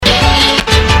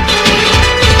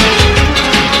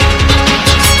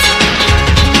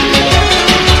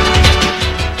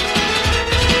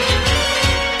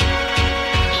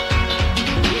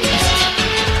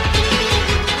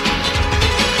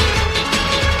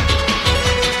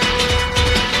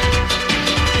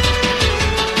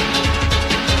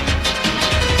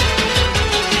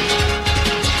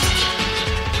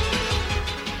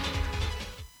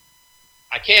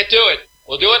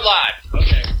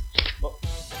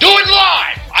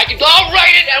I'll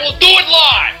write it and we'll do it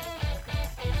live.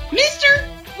 Mister,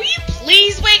 will you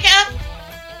please wake up?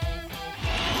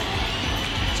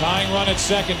 Tying run at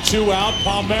second, 2 out.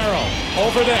 Palmeiro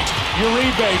over next.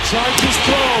 Uribe charges,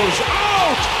 throws,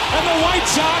 out! And the White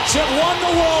Sox have won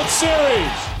the World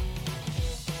Series.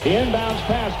 The inbounds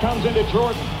pass comes into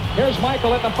Jordan. Here's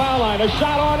Michael at the foul line. A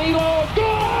shot on Elo.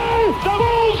 Good! The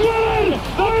Bulls win!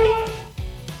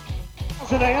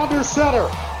 And they under center.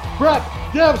 Brett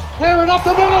gives, tearing up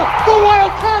the middle. The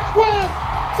Wildcats win!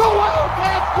 The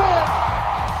Wildcats win!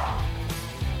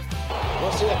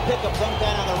 We'll see a pickup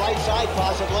sometime on the right side,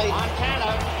 possibly.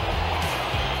 Montana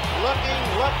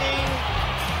looking,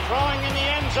 throwing in the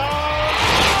end zone.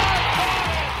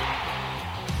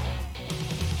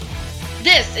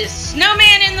 This is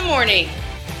Snowman in the Morning.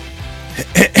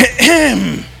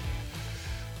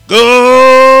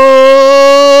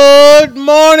 Good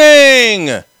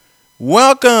morning!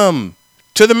 Welcome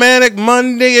to the Manic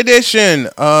Monday edition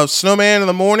of Snowman in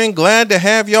the Morning. Glad to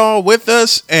have y'all with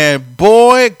us, and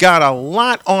boy, got a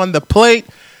lot on the plate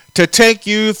to take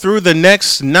you through the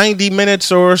next 90 minutes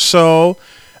or so.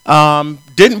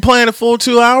 Didn't plan a full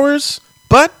 2 hours,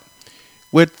 but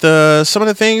with some of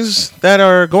the things that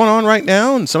are going on right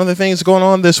now and some of the things going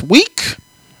on this week,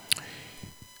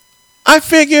 I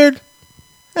figured,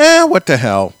 what the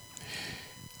hell?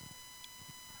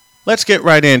 Let's get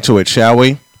right into it, shall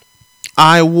we?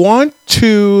 I want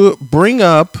to bring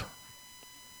up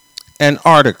an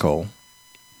article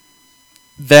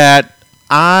that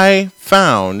I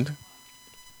found,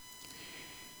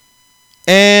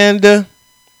 and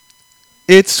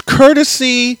it's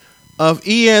courtesy of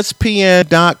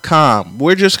ESPN.com.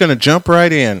 We're just going to jump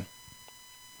right in.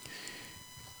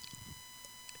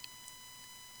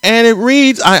 And it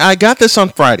reads, I got this on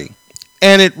Friday,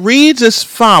 and it reads as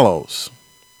follows.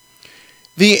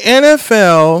 The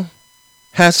NFL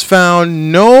has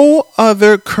found no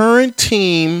other current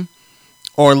team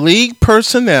or league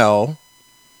personnel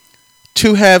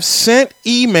to have sent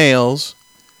emails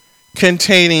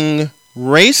containing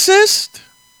racist,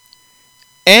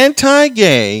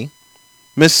 anti-gay,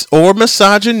 or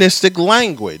misogynistic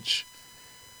language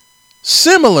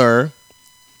similar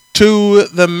to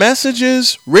the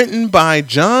messages written by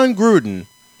John Gruden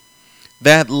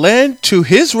that led to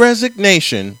his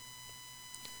resignation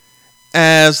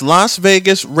as Las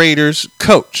Vegas Raiders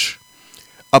coach.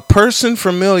 A person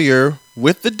familiar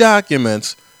with the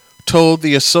documents told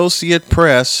the Associated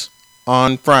Press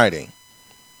on Friday.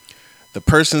 The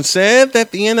person said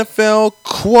that the NFL,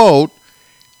 quote,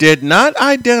 did not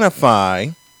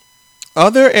identify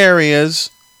other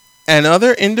areas and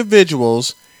other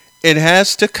individuals it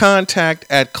has to contact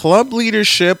at club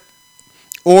leadership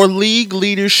or league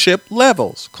leadership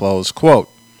levels, close quote.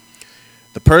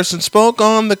 The person spoke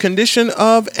on the condition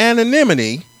of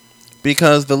anonymity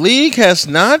because the league has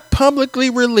not publicly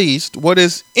released what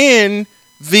is in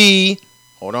the,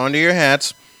 hold on to your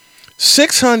hats,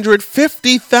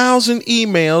 650,000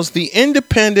 emails the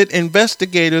independent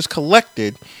investigators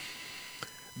collected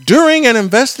during an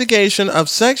investigation of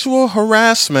sexual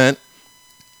harassment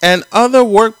and other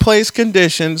workplace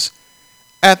conditions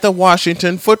at the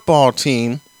Washington football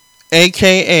team,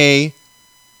 aka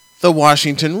the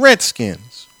Washington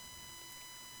Redskins.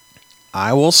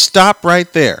 I will stop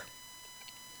right there.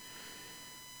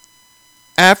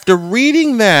 After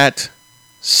reading that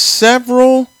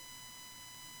several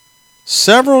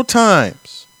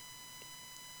times,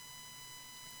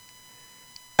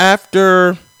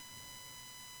 after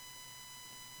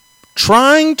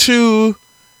trying to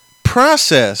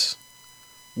process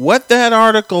what that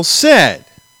article said,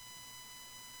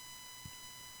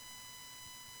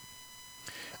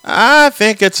 I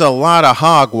think it's a lot of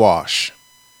hogwash.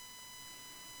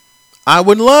 I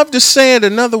would love to say it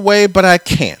another way, but I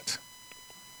can't.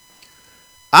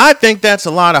 I think that's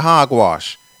a lot of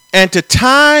hogwash. And to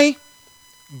tie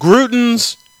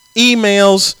Gruden's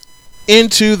emails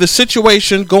into the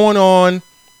situation going on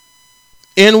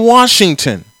in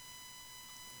Washington,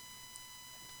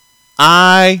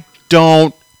 I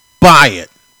don't buy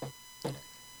it.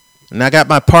 And I got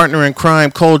my partner in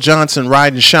crime, Cole Johnson,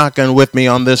 riding shotgun with me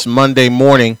on this Monday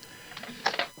morning.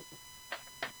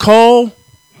 Cole,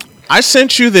 I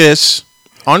sent you this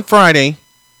on Friday.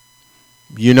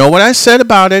 You know what I said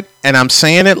about it, and I'm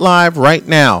saying it live right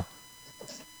now.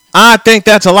 I think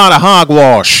that's a lot of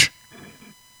hogwash.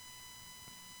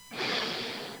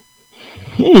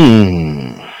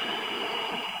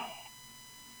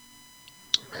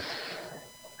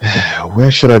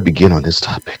 Where should I begin on this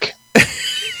topic?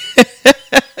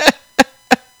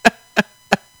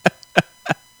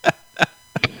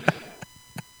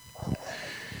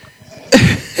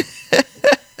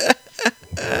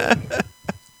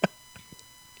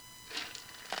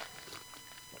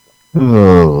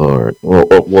 Lord. Well,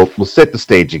 we'll set the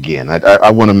stage again.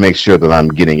 I want to make sure that I'm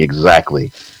getting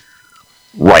exactly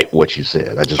right what you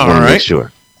said. I just All want to right. make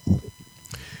sure.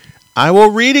 I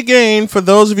will read again for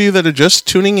those of you that are just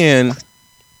tuning in.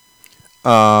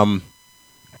 What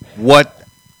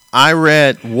I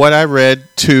read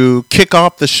to kick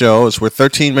off the show, as we're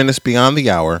 13 minutes beyond the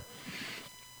hour.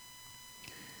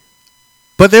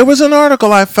 But there was an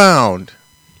article I found,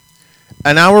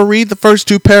 and I will read the first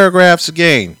two paragraphs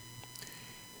again.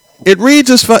 It reads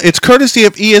as it's courtesy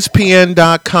of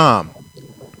ESPN.com.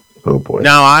 Oh boy!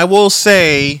 Now I will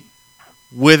say,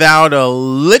 without a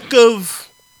lick of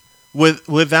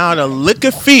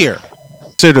fear,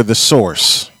 consider the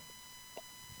source.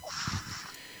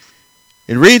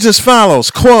 It reads as follows,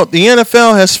 quote, "The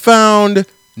NFL has found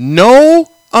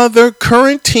no other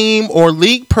current team or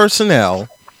league personnel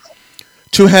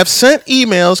to have sent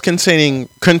emails containing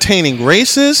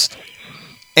racist,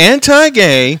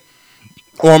 anti-gay,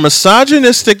 or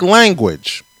misogynistic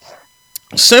language,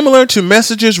 similar to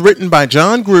messages written by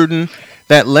John Gruden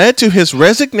that led to his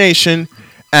resignation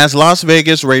as Las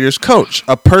Vegas Raiders coach,"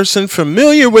 a person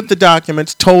familiar with the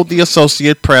documents told the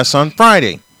Associated Press on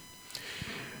Friday.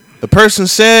 The person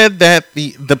said the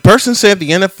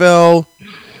NFL,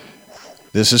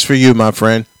 this is for you, my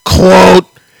friend, quote,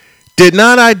 "did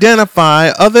not identify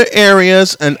other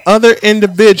areas and other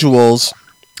individuals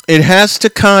it has to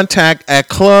contact at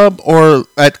club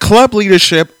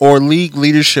leadership or league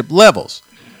leadership levels."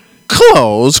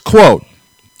 Close quote.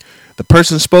 The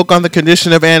person spoke on the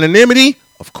condition of anonymity,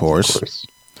 of course,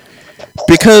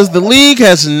 because the league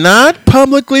has not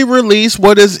publicly released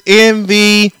what is in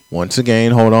the, once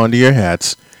again, hold on to your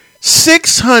hats,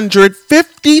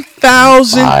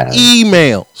 650,000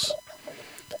 emails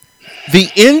the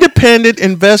independent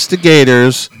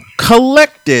investigators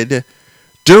collected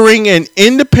during an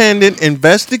independent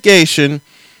investigation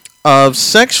of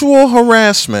sexual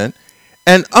harassment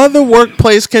and other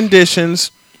workplace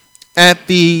conditions at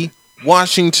the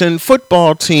Washington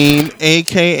football team,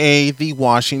 a.k.a. the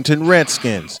Washington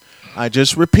Redskins. I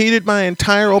just repeated my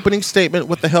entire opening statement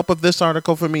with the help of this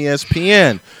article from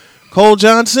ESPN. Cole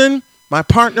Johnson, my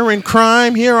partner in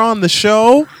crime here on the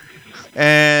show,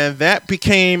 and that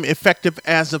became effective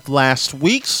as of last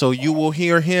week, so you will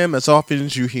hear him as often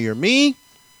as you hear me.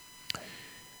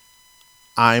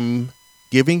 I'm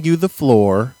giving you the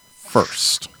floor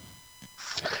first.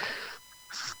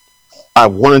 I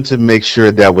wanted to make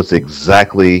sure that was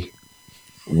exactly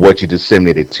what you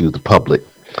disseminated to the public.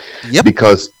 Yep.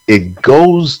 Because it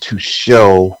goes to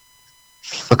show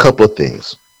a couple of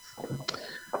things.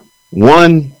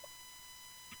 One,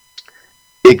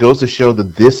 it goes to show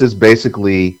that this is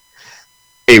basically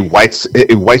a white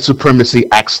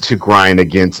supremacy axe to grind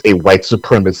against a white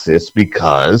supremacist,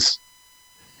 because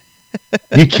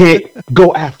you can't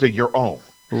go after your own.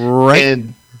 Right.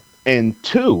 And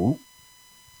two,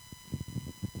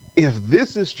 if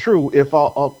this is true, if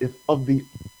of the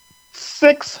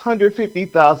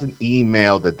 650,000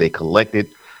 email that they collected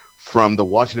from the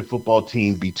Washington football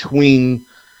team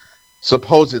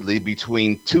supposedly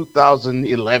between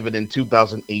 2011 and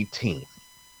 2018,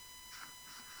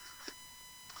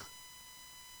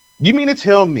 you mean to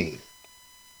tell me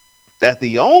that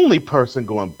the only person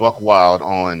going buck wild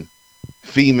on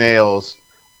females,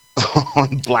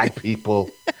 on black people,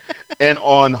 and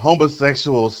on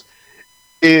homosexuals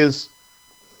is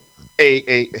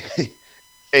an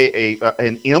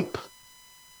imp,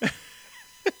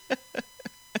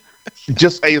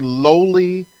 just a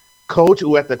lowly coach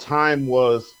who at the time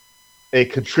was a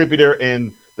contributor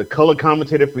and the color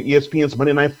commentator for ESPN's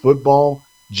Monday Night Football,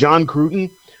 John Gruden?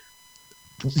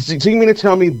 So you mean to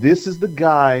tell me this is the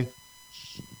guy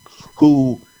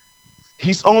who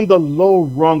he's on the low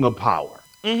rung of power?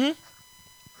 Mm-hmm.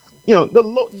 You know,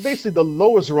 basically the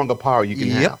lowest rung of power you can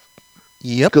have.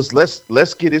 Yep. Because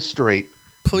let's get it straight.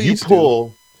 Please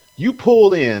you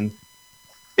pull in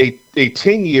a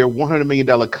 10-year, $100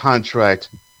 million contract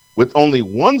with only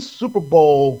one Super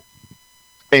Bowl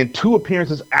and 2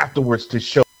 appearances afterwards to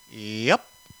show. Yep.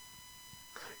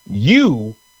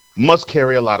 You must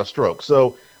carry a lot of strokes.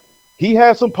 So he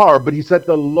has some power, but he's at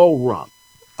the low rung.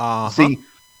 See,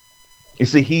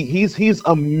 he's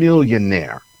a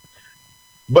millionaire,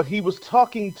 but he was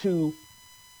talking to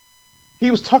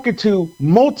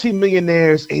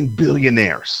multimillionaires and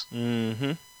billionaires.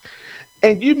 Mm-hmm.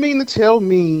 And you mean to tell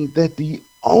me that the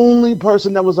only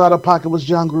person that was out of pocket was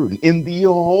John Gruden in the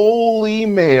whole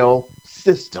email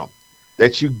system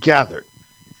that you gathered?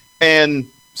 And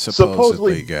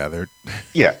supposedly gathered.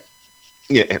 Yeah.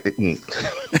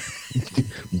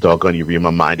 Doggone, you read my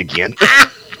mind again.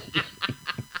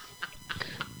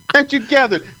 And you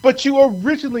gathered, but you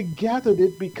originally gathered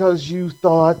it because you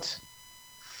thought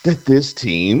that this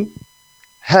team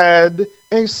had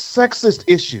a sexist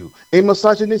issue, a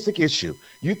misogynistic issue.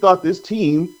 You thought this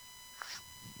team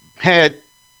had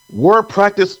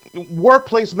workplace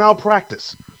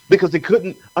malpractice because they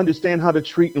couldn't understand how to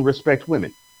treat and respect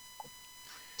women.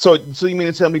 So you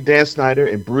mean to tell me Dan Snyder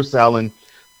and Bruce Allen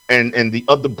and the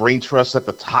other brain trusts at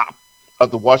the top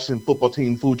of the Washington football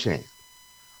team food chain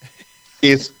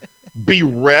is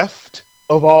bereft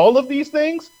of all of these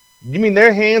things? You mean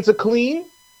their hands are clean?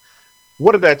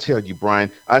 What did I tell you,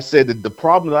 Brian? I said that the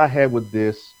problem that I had with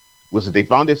this was that they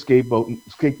found their scapegoat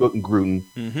in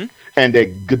Gruden, and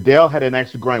that Goodell had an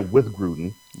axe to grind with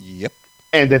Gruden. Yep.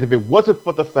 And that if it wasn't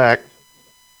for the fact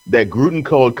that Gruden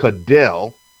called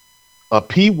Goodell a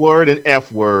P word and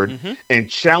F word and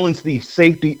challenged the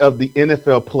safety of the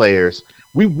NFL players,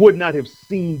 we would not have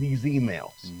seen these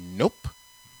emails. Nope.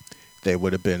 They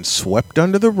would have been swept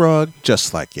under the rug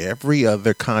just like every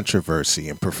other controversy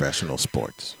in professional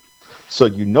sports. So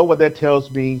you know what that tells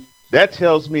me? That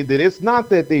tells me that it's not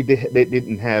that they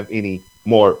didn't have any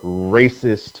more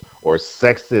racist or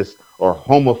sexist or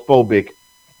homophobic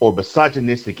or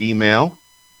misogynistic email.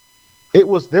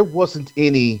 There wasn't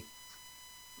any,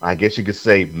 I guess you could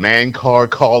say, man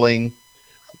card calling,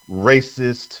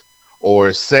 racist or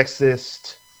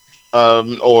sexist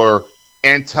or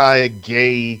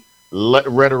anti-gay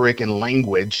rhetoric and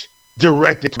language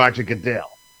directed to Roger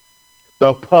Goodell,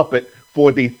 the puppet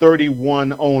for the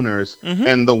 31 owners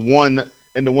and the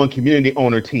one community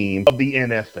owner team of the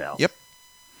NFL. Yep.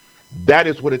 That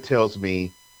is what it tells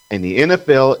me. And the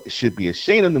NFL should be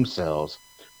ashamed of themselves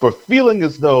for feeling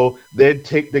as though they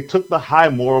took the high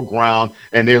moral ground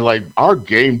and they're like, our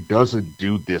game doesn't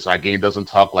do this. Our game doesn't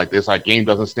talk like this. Our game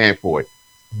doesn't stand for it.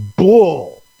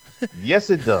 Bull. Yes,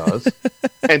 it does.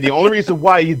 And the only reason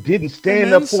why you didn't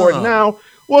stand up for it now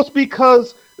was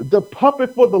because the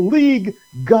puppet for the league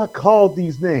got called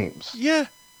these names. Yeah.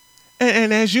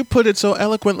 And as you put it so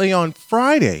eloquently on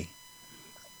Friday,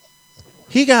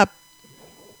 he didn't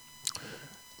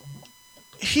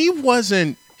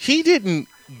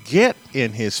get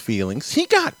in his feelings. He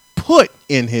got put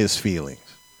in his feelings.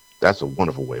 That's a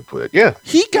wonderful way to put it. Yeah.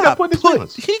 He got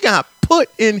put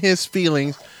in his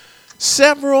feelings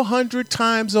several hundred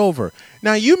times over.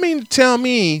 Now, you mean to tell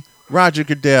me, Roger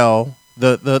Goodell,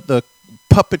 the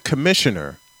puppet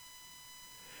commissioner,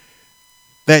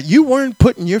 that you weren't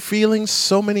put in your feelings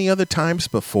so many other times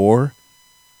before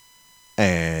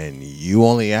and you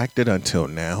only acted until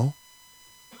now?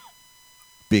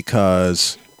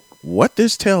 Because what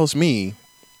this tells me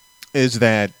is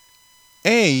that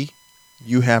A,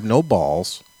 you have no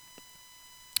balls,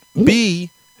 B,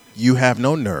 you have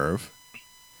no nerve,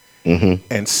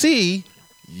 and C,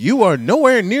 you are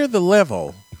nowhere near the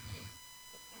level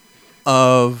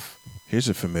of, here's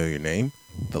a familiar name,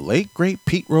 the late, great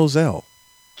Pete Rozelle.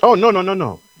 Oh,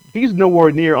 no. He's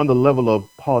nowhere near on the level of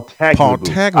Paul Tagliabue. Paul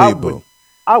Tagliabue.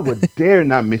 I would dare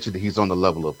not mention that he's on the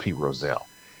level of Pete Rozelle.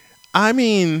 I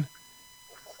mean,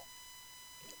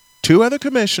 two other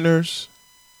commissioners,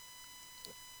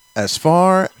 as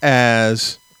far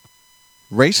as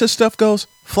racist stuff goes,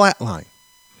 flatline.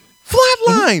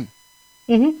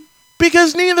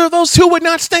 Because neither of those two would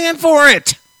not stand for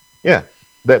it. Yeah,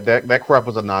 that crap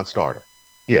was a non-starter.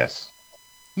 Yes.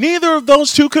 Neither of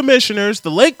those two commissioners,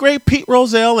 the late great Pete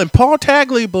Rozelle and Paul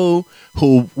Tagliabue,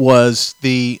 who was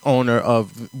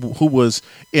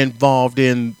involved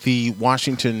in the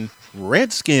Washington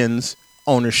Redskins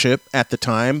ownership at the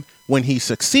time when he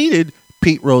succeeded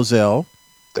Pete Rozelle.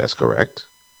 That's correct.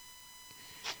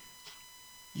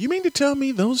 You mean to tell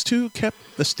me those two kept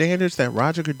the standards that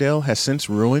Roger Goodell has since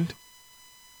ruined?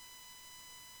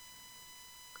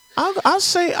 I'll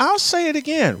say it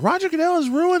again. Roger Goodell has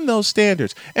ruined those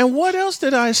standards. And what else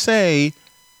did I say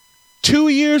 2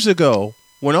 years ago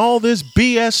when all this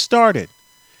BS started?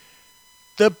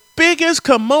 The biggest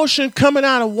commotion coming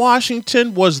out of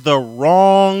Washington was the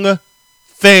wrong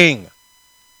thing.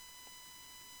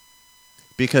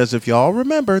 Because if y'all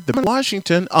remember, the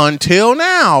Washington until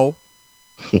now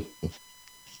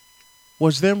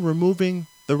was them removing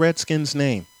the Redskins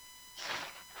name.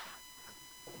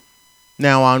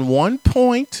 Now, on one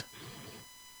point,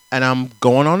 and I'm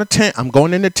going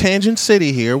into Tangent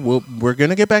City here. We're going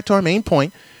to get back to our main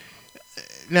point.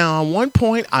 Now, on one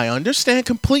point, I understand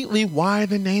completely why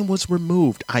the name was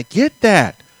removed. I get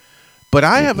that. But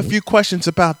I have a few questions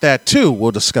about that, too. We'll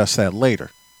discuss that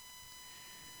later.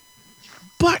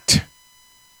 But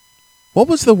what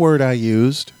was the word I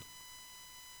used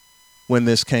when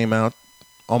this came out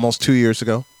almost 2 years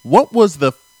ago? What was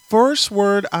the first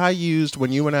word I used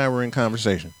when you and I were in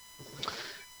conversation?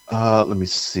 Let me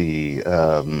see.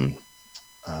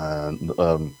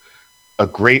 A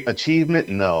great achievement?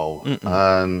 No.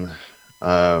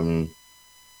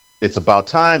 It's about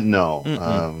time? No.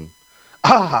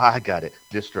 I got it.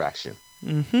 Distraction.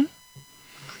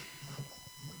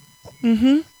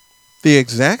 The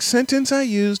exact sentence I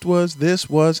used was, this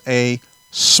was a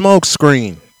smoke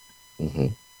screen.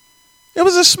 It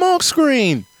was a smoke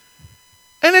screen.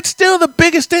 And it's still the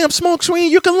biggest damn smoke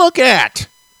screen you can look at.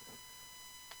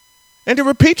 And to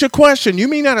repeat your question, you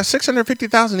mean out of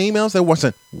 650,000 emails, there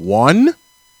wasn't one?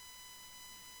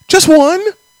 Just one?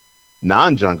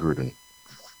 Non-John Gruden.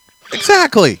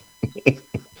 Exactly.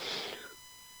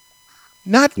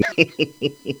 Not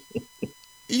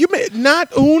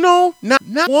not uno, not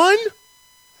one.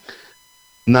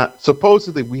 Not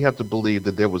supposedly, we have to believe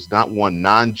that there was not one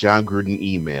non-John Gruden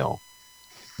email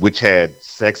which had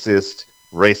sexist,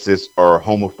 racist, or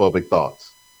homophobic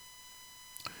thoughts.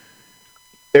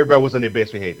 Everybody was on their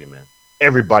best behavior, man.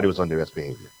 Everybody was on their best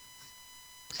behavior.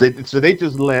 So they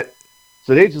just let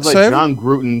John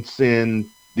Gruden send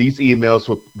these emails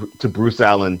to Bruce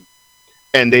Allen,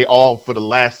 and they all for that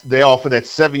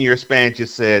 7-year span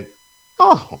just said,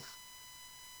 "Oh,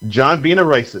 John being a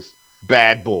racist,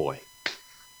 bad boy."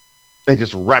 They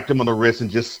just wrapped him on the wrist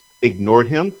and just ignored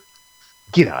him.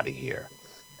 Get out of here,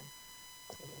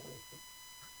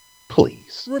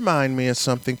 please. Remind me of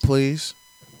something, please.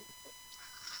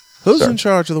 Who's in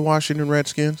charge of the Washington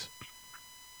Redskins?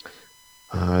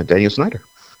 Daniel Snyder.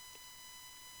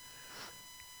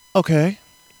 Okay.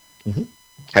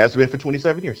 Has been for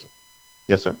 27 years.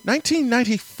 Yes, sir.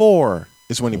 1994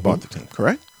 is when he bought the team,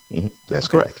 correct? That's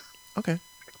correct. Okay.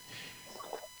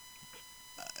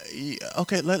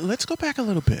 Okay, let's go back a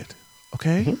little bit,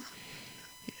 okay?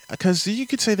 Because you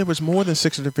could say there was more than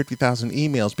 650,000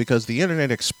 emails because the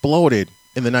internet exploded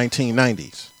in the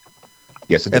 1990s.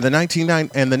 Yes, it did. And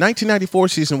the 1994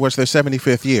 season was their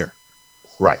 75th year.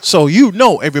 Right. So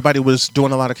everybody was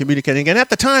doing a lot of communicating. And at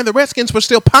the time, the Redskins were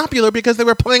still popular because they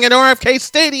were playing at RFK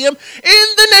Stadium in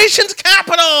the nation's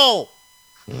capital.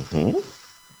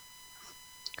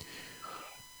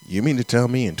 You mean to tell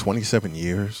me in 27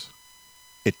 years,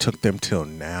 it took them till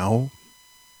now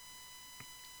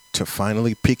to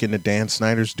finally peek into Dan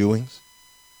Snyder's doings?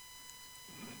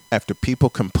 After people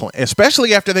complain,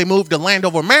 especially after they moved to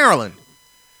Landover, Maryland.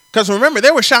 Because remember,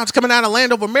 there were shouts coming out of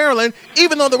Landover, Maryland,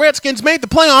 even though the Redskins made the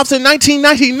playoffs in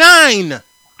 1999.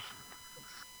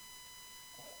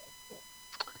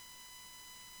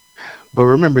 But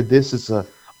remember, this is a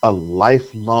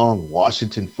lifelong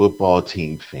Washington football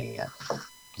team fan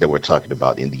that we're talking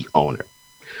about in the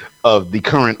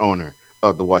current owner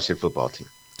of the Washington football team.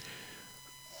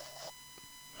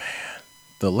 Man,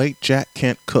 the late Jack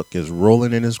Kent Cooke is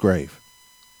rolling in his grave.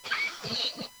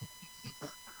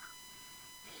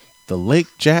 The late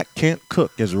Jack Kent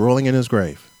Cooke is rolling in his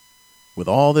grave with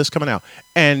all this coming out.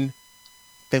 And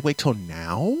they wait till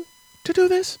now to do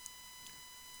this?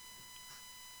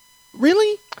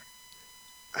 Really?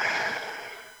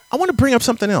 I want to bring up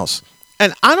something else.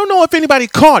 And I don't know if anybody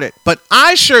caught it, but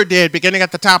I sure did beginning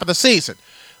at the top of the season.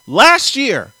 Last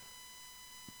year,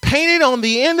 painted on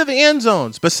the end of the end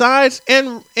zones, besides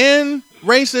in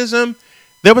racism,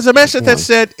 there was a message that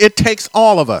said, "It takes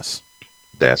all of us."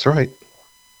 That's right.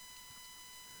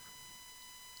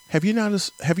 Have you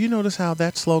noticed how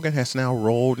that slogan has now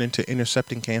rolled into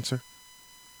intercepting cancer?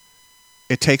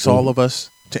 It takes all of us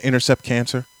to intercept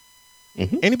cancer.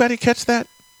 Anybody catch that?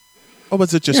 Or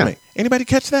was it just me? Anybody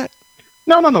catch that?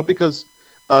 No, because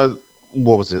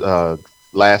what was it?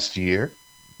 Last year,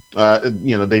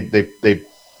 they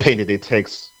painted it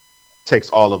takes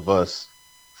all of us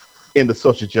in the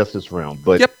social justice realm.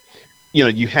 But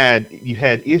you had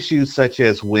issues such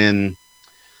as when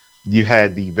you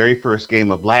had the very first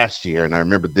game of last year, and I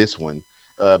remember this one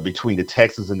between the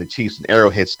Texans and the Chiefs in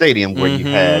Arrowhead Stadium, where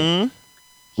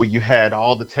you had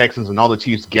all the Texans and all the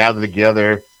Chiefs gathered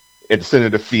together at the center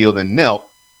of the field and knelt.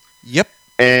 Yep.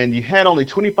 And you had only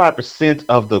 25%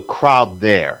 of the crowd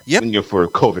there. Yep. For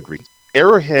COVID reasons.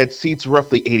 Arrowhead seats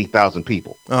roughly 80,000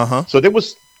 people. So there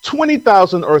was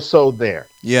 20,000 or so there.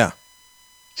 Yeah.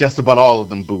 Just about all of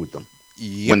them booed them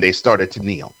when they started to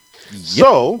kneel.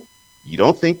 So you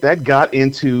don't think that got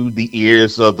into the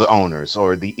ears of the owners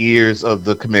or the ears of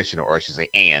the commissioner, or I should say,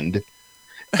 and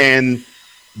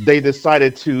they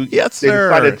decided to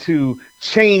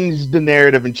change the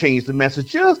narrative and change the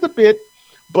message just a bit,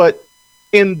 but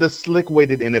in the slick way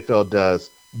that NFL does,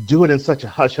 do it in such a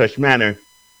hush-hush manner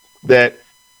that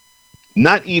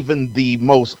not even the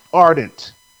most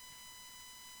ardent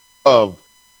of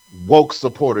woke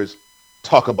supporters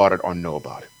talk about it or know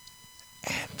about it.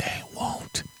 And they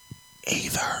won't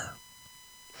either.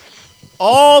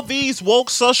 all these woke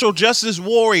social justice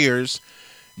warriors,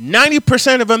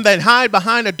 90% of them that hide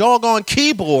behind a doggone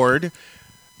keyboard,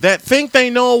 that think they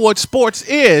know what sports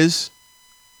is,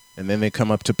 and then they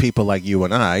come up to people like you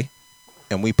and I,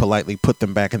 and we politely put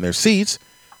them back in their seats.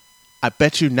 I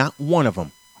bet you not one of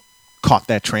them caught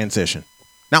that transition.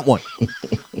 Not one.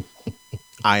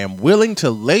 I am willing to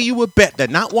lay you a bet that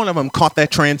not one of them caught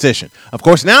that transition. Of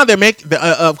course, now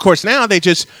they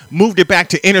just moved it back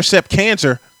to intercept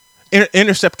cancer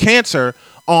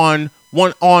on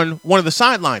one of the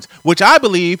sidelines, which I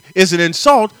believe is an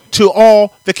insult to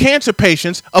all the cancer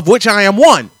patients, of which I am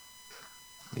one.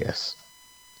 Yes,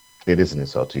 it is an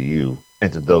insult to you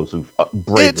and to those who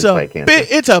bravely fight cancer.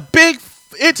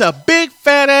 It's a big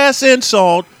fat ass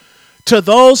insult to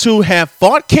those who have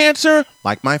fought cancer,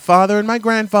 like my father and my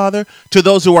grandfather, to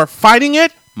those who are fighting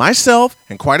it, myself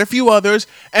and quite a few others,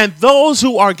 and those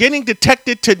who are getting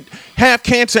detected to have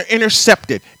cancer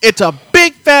intercepted. It's a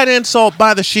big fat insult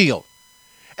by the Shield.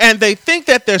 And they think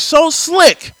that they're so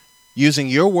slick, using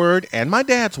your word and my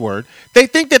dad's word, they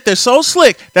think that they're so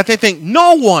slick that they think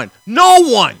no one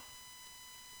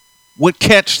would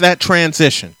catch that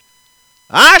transition.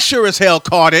 I sure as hell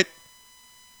caught it.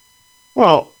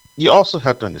 Well, you also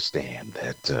have to understand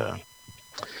that,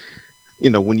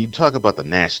 when you talk about the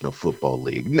National Football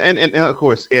League, and of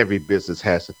course every business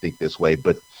has to think this way,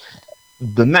 but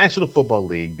the National Football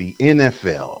League, the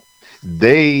NFL,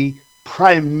 they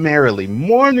primarily,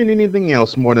 more than anything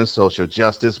else, more than social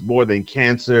justice, more than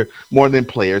cancer, more than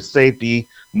player safety,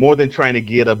 more than trying to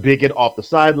get a bigot off the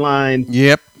sideline.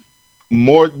 Yep.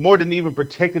 More than even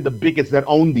protecting the bigots that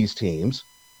own these teams.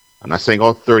 I'm not saying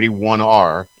all 31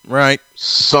 are. Right.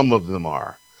 Some of them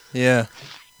are. Yeah.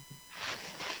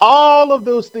 All of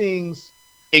those things,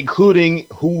 including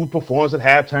who performs at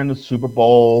halftime in the Super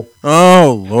Bowl.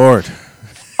 Oh, Lord.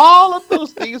 All of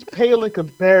those things pale in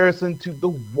comparison to the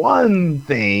one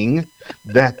thing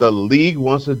that the league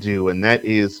wants to do, and that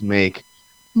is make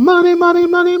money, money,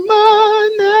 money,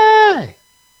 money.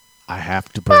 I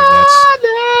have to bring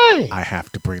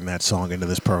that song into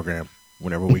this program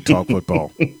whenever we talk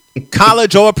football,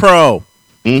 college or pro,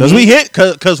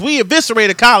 because we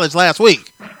eviscerated college last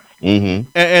week, and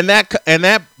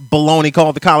that baloney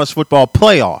called the college football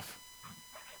playoff.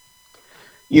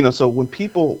 So when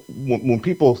people,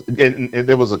 and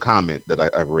there was a comment that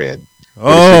I read.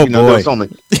 Oh, boy. There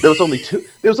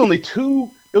was only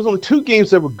two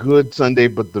games that were good Sunday,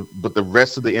 but the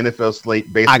rest of the NFL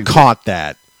slate basically. I caught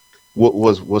that.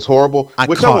 Was horrible.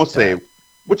 Which I won't say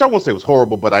was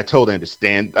horrible, but I totally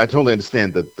understand.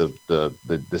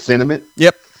 the sentiment.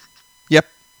 Yep.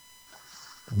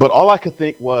 But all I could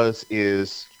think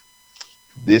is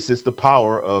this is the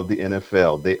power of the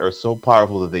NFL. They are so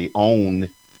powerful that they own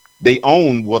a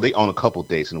couple of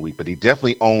days in a week, but they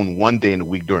definitely own one day in the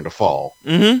week during the fall.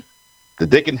 Mm-hmm. That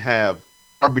they can have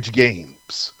garbage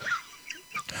games.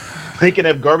 They can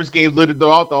have garbage games littered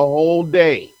throughout the whole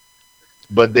day.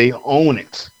 But they own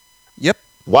it. Yep.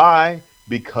 Why?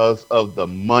 Because of the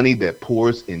money that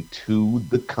pours into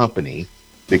the company,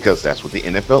 because that's what the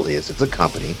NFL is. It's a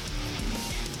company.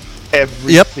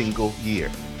 Every single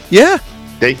year. Yeah.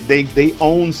 They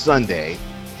own Sunday.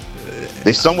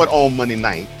 They somewhat own Monday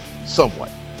night.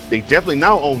 Somewhat. They definitely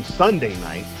now own Sunday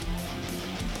night.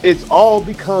 It's all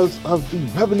because of the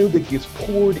revenue that gets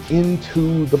poured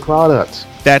into the product.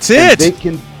 That's it.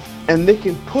 And they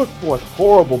can put forth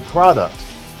horrible product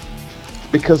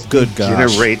because they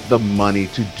generate the money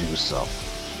to do so.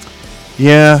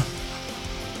 Yeah.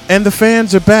 And the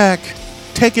fans are back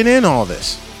taking in all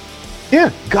this.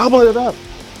 Yeah, gobbling it up.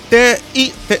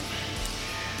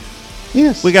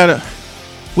 Yes. We got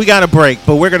a break,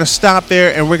 but we're going to stop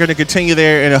there and we're going to continue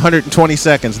there in 120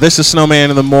 seconds. This is Snowman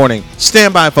in the Morning.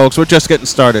 Stand by, folks. We're just getting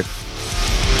started.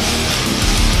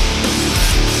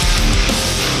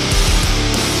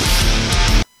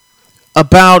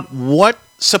 About what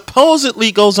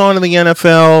supposedly goes on in the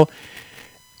NFL,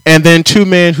 and then two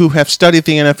men who have studied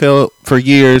the NFL for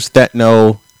years that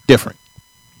know different.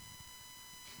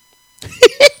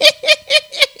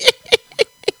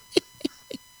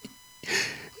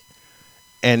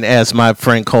 And as my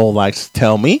friend Cole likes to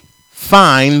tell me,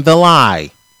 find the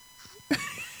lie.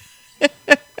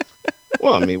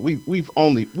 Well, I mean, we've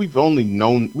only been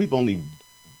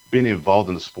involved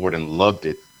in the sport and loved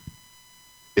it,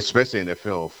 especially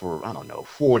NFL, for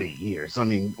 40 years. I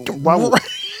mean,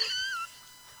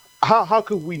 how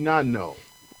could we not know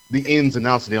the ins and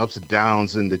outs and the ups and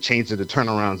downs and the changes and the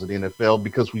turnarounds of the NFL,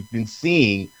 because we've been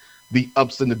seeing the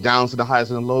ups and the downs and the highs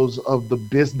and the lows of the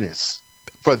business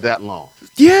for that long.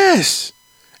 Yes,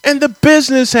 and the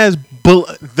business has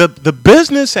boomed.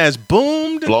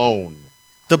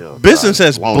 The business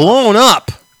has blown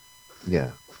up.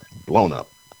 Yeah, blown up.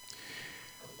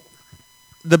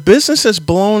 The business has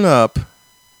blown up.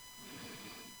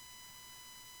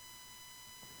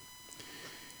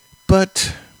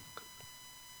 But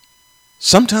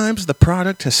sometimes the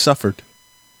product has suffered.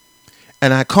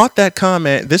 And I caught that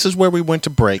comment. This is where we went to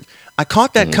break. I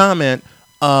caught that comment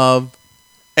of,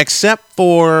 except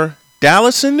for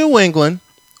Dallas and New England,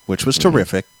 which was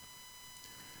terrific.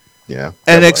 Yeah.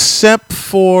 And except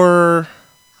for,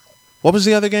 what was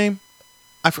the other game?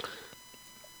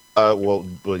 Well,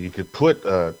 you could put.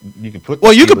 You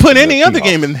could put any other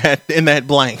game in that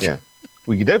blank. Yeah.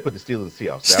 Well, you did put the Steelers and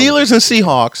Seahawks. Steelers and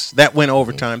Seahawks, that went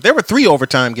overtime. There were 3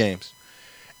 overtime games.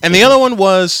 And the other one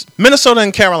was Minnesota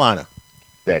and Carolina.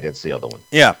 That's the other one.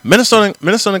 Yeah, Minnesota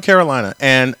and Carolina.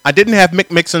 And I didn't have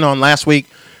Mick Mixon on last week,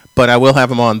 but I will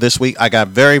have him on this week. I got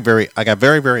very, very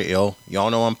ill. Y'all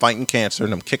know I'm fighting cancer,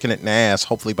 and I'm kicking it in the ass,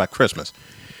 hopefully by Christmas.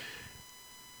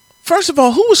 First of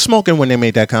all, who was smoking when they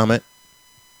made that comment?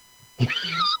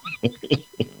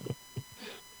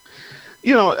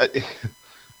 You know,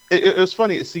 it was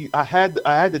funny. See, I had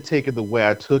to take it the way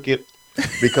I took it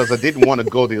because I didn't want to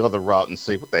go the other route and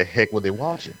say, what the heck were they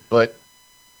watching? But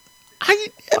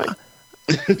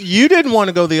you didn't want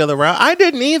to go the other route. I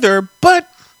didn't either, but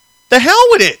the hell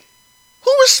with it.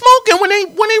 Who was smoking when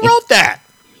they wrote that?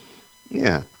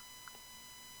 Yeah.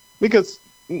 Because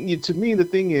to me, the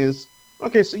thing is,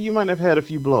 okay, so you might have had a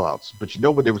few blowouts, but you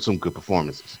know what? There were some good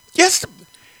performances. Yes.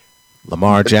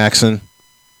 Lamar Jackson.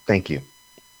 Thank you.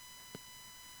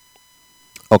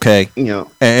 Okay. You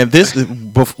know, and this,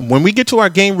 when we get to our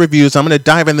game reviews, I'm going to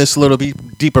dive in this a little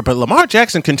bit deeper. But Lamar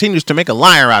Jackson continues to make a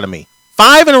liar out of me.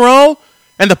 5 in a row,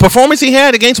 and the performance he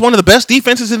had against one of the best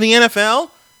defenses in the NFL,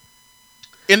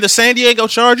 in the San Diego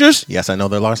Chargers. Yes, I know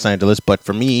they're Los Angeles, but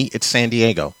for me, it's San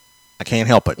Diego. I can't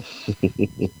help it.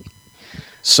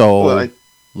 So,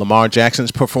 Lamar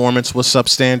Jackson's performance was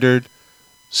substandard.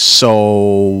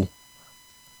 So,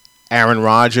 Aaron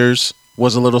Rodgers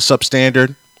was a little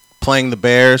substandard, playing the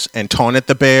Bears and taunted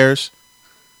the Bears.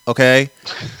 Okay?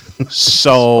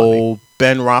 So,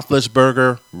 Ben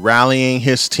Roethlisberger rallying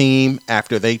his team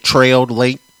after they trailed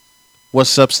late was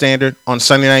substandard on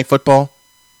Sunday Night Football.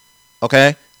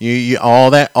 Okay? You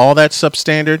all that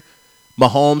substandard.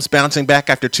 Mahomes bouncing back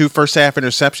after 2 first-half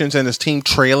interceptions and his team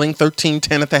trailing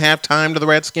 13-10 at the halftime to the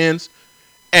Redskins.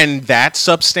 And that's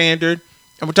substandard.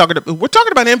 And we're talking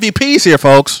about MVPs here,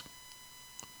 folks.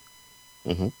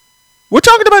 Mm-hmm. We're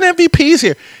talking about MVPs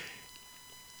here.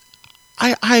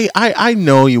 I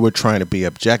know you were trying to be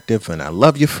objective, and I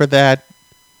love you for that.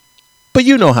 But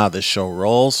you know how this show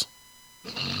rolls.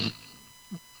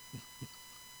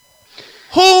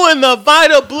 Who in the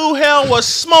Vita Blue Hell was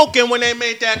smoking when they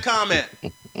made that comment?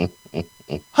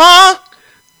 Huh?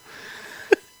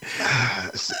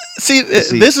 See,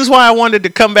 this is why I wanted to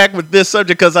come back with this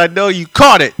subject, because I know you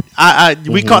caught it.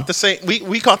 We caught the same.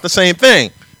 We caught the same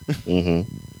thing.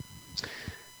 Mm-hmm.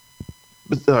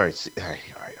 But all right.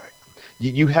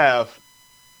 You have.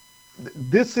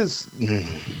 This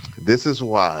is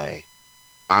why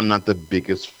I'm not the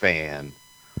biggest fan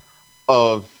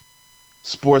of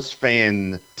sports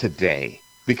fan today,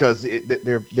 because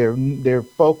their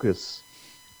focus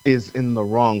is in the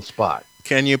wrong spot.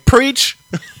 Can you preach?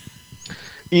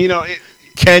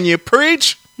 Can you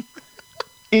preach?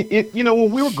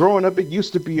 When we were growing up, it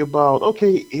used to be about,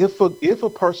 okay, if a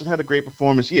person had a great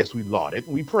performance, yes, we laud it,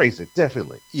 we praise it,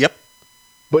 definitely. Yep.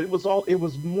 But it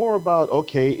was more about,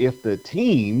 okay, if the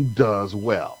team does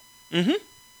well.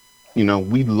 Mm-hmm.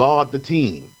 We laud the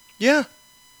team. Yeah.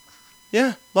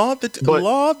 Yeah, laud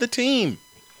the team.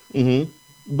 Mm-hmm.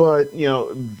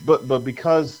 But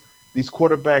because these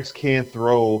quarterbacks can't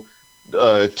throw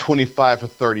 25 for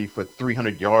 30 for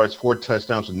 300 yards, 4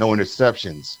 touchdowns with no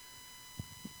interceptions,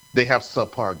 they have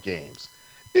subpar games.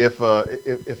 If a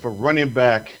running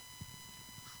back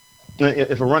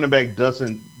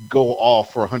doesn't go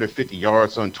off for 150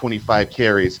 yards on 25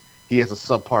 carries, he has a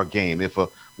subpar game. If a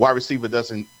wide receiver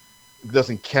doesn't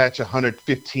catch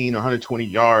 115 or 120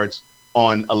 yards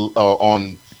on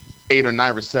 8 or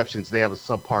 9 receptions, they have a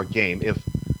subpar game. If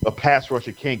a pass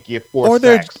rusher can't get 4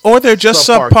 sacks, they're just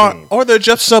subpar game. Or they're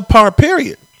just subpar,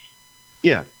 period.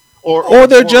 Yeah. Or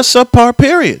they're just subpar,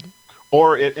 period.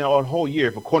 Or a whole year,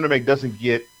 if a cornerback doesn't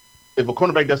get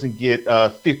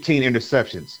 15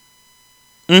 interceptions,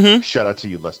 shout out to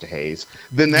you, Lester Hayes.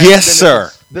 Then it's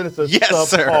a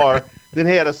subpar. Then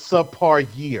he had a subpar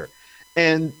year,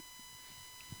 and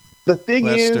the thing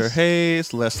is, Lester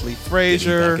Hayes, Leslie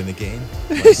Frazier back in the game.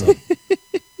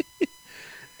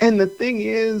 And the thing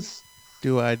is,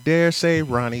 do I dare say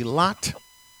Ronnie Lott?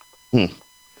 And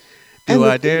Do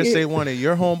I dare say one of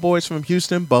your homeboys from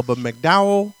Houston, Bubba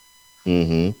McDowell?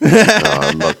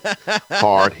 Look,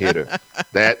 hard hitter.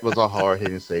 That was a hard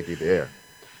hitting safety there.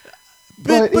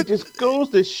 But it just goes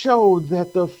to show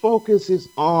that the focus is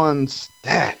on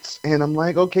stats. And I'm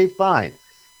like, okay, fine.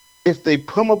 If they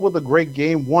come up with a great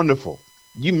game, wonderful.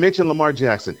 You mentioned Lamar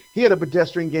Jackson. He had a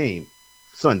pedestrian game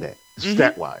Sunday,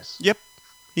 stat-wise. Yep,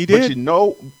 he did.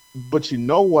 But you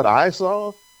know what I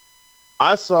saw?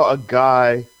 I saw a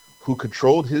guy who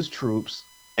controlled his troops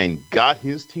and got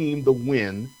his team the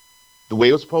win the way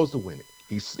it was supposed to win it.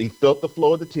 He felt the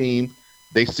flow of the team.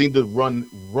 They seemed to run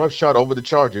roughshod over the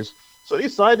Chargers. So they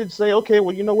decided to say, okay,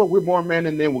 well, you know what? We're more men,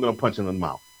 and then we're going to punch him in the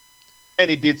mouth. And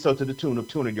he did so to the tune of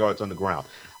 200 yards on the ground.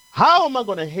 How am I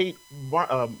going to hate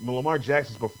Lamar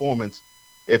Jackson's performance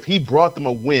if he brought them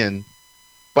a win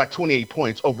by 28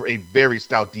 points over a very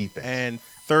stout defense? And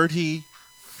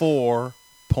 34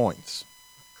 points.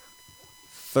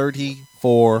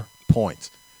 34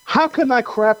 points. How can I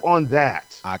crap on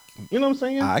that? You know what I'm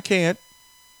saying? I can't.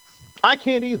 I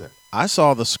can't either. I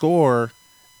saw the score,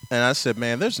 and I said,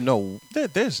 man, there's no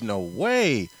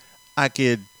way I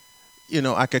could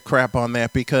crap on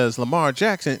that because Lamar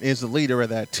Jackson is the leader of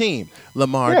that team.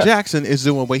 Lamar Jackson is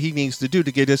doing what he needs to do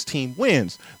to get his team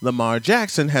wins. Lamar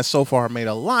Jackson has so far made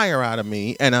a liar out of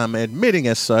me, and I'm admitting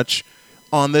as such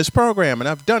on this program. And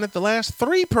I've done it the last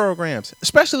 3 programs,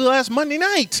 especially last Monday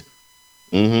night.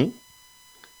 Mm-hmm.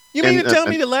 You mean to tell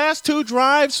me the last 2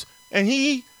 drives, and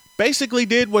he basically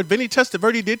did what Vinny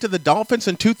Testaverde did to the Dolphins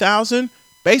in 2000,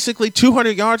 basically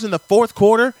 200 yards in the fourth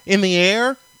quarter in the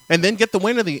air, and then get the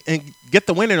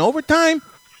win in overtime?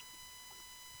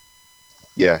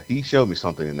 Yeah, he showed me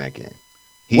something in that game.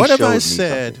 What have I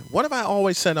said? What have I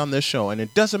always said on this show? And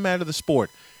it doesn't matter the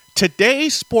sport.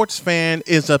 Today's sports fan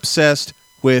is obsessed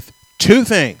with 2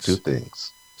 things. 2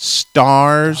 things.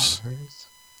 Stars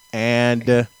and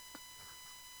stats.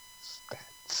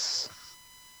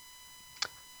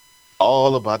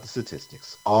 All about the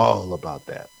statistics. All about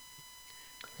that.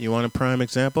 You want a prime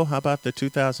example? How about the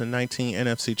 2019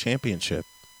 NFC Championship?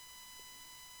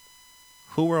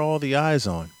 Who were all the eyes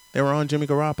on? They were on Jimmy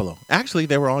Garoppolo. Actually,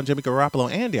 they were on Jimmy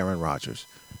Garoppolo and Aaron Rodgers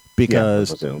because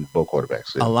both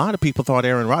quarterbacks. Yeah. A lot of people thought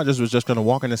Aaron Rodgers was just going to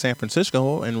walk into San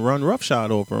Francisco and run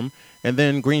roughshod over him, and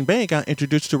then Green Bay got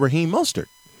introduced to Raheem Mostert.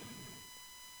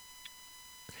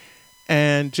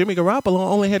 And Jimmy Garoppolo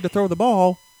only had to throw the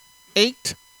ball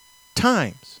 8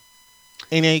 times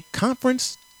in a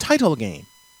conference title game.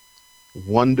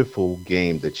 Wonderful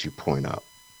game that you point out.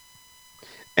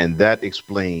 And that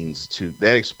explains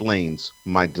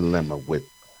my dilemma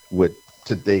with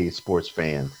today's sports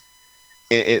fans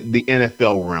in the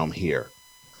NFL realm here.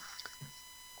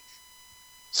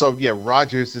 So yeah,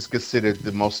 Rodgers is considered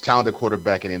the most talented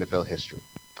quarterback in NFL history.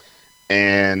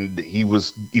 And he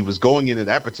was going into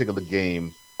that particular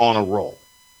game on a roll.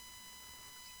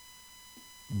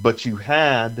 But you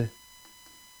had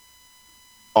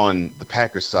on the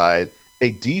Packers side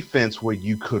a defense where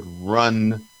you could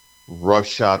run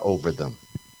roughshod over them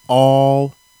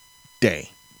all day.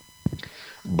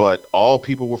 But all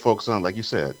people were focused on, like you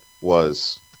said,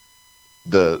 was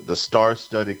the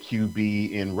star-studded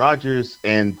QB in Rodgers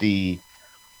and the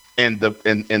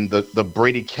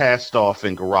Brady cast-off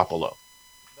in Garoppolo.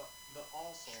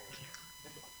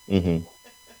 Mm-hmm.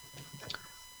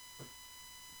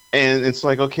 And it's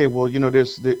like, okay, well,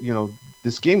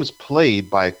 this game is played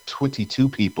by 22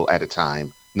 people at a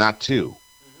time, not 2.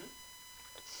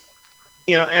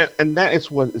 And that is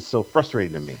what is so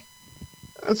frustrating to me.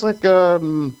 It's like,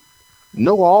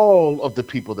 know all of the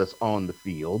people that's on the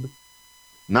field,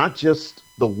 not just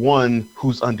the one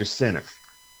who's under center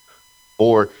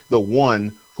or the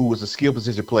one who is a skill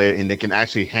position player and they can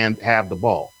actually have the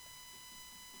ball.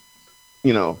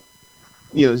 Know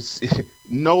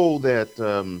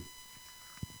that,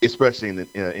 especially in the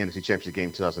NFC Championship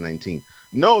game 2019,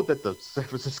 know that the San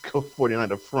Francisco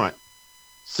 49er front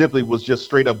simply was just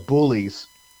straight up bullies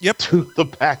to the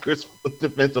Packers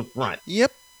defensive front.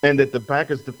 Yep. And that the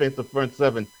Packers defensive front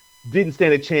 7 didn't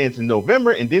stand a chance in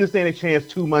November and didn't stand a chance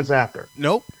 2 months after.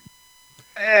 Nope.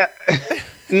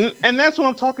 And that's what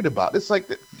I'm talking about. It's like,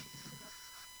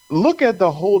 look at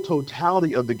the whole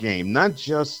totality of the game, not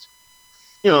just,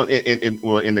 in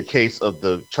the case of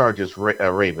the Chargers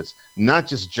Ravens, not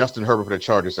just Justin Herbert for the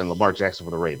Chargers and Lamar Jackson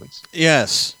for the Ravens.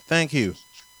 Yes. Thank you.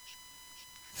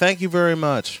 Thank you very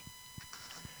much.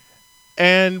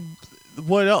 And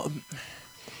what else?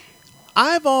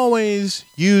 I've always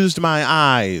used my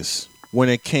eyes when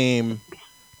it came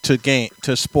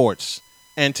to sports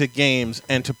and to games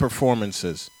and to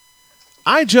performances.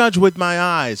 I judge with my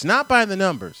eyes, not by the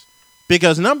numbers,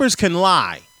 because numbers can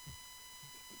lie.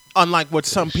 Unlike what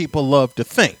some people love to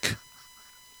think.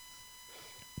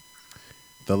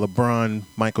 The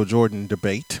LeBron-Michael Jordan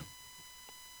debate.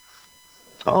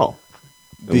 Oh.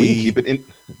 We can keep it in.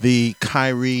 The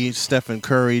Kyrie-Stephen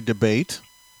Curry debate.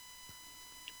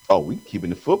 Oh, we can keep it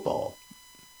in football.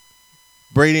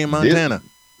 Brady and Montana.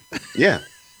 Yeah.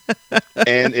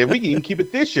 And if we can even keep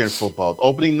it this year in football,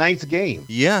 opening night's game.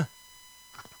 Yeah.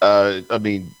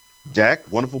 Jack,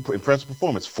 wonderful, impressive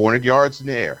performance. 400 yards in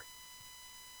the air.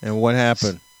 And what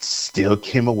happened? Still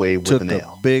came away with an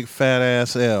L. A big fat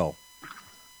ass L.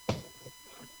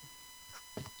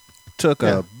 Took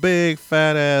a big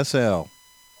fat ass L.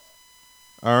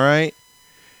 All right.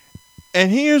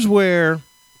 And here's where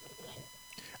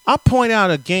I point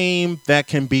out a game that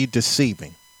can be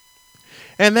deceiving.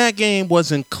 And that game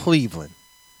was in Cleveland.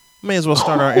 May as well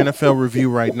start our NFL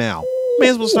review right now.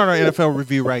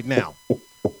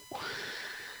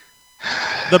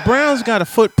 The Browns got a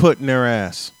foot put in their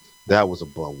ass. That was a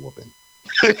butt whooping.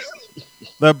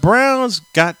 The Browns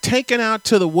got taken out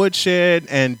to the woodshed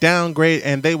and downgraded,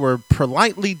 and they were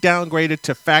politely downgraded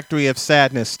to Factory of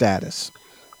Sadness status.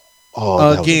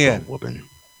 Oh, again. That was a butt whooping.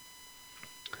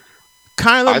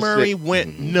 Kyler Murray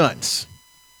went nuts.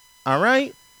 All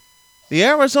right? The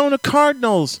Arizona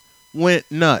Cardinals went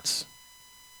nuts.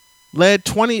 Led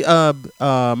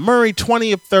Murray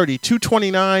 20 of 30,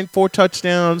 229, 4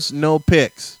 touchdowns, no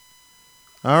picks.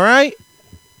 All right?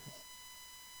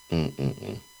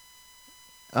 Looking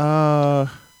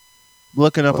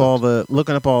up all the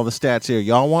stats here.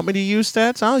 Y'all want me to use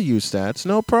stats? I'll use stats,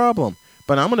 no problem.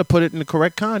 But I'm going to put it in the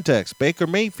correct context. Baker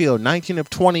Mayfield, 19 of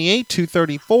 28,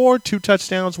 234, 2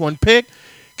 touchdowns, 1 pick.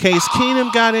 Case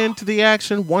Keenum got into the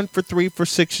action, 1 for 3 for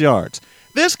 6 yards.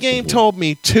 This game told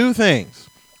me 2 things.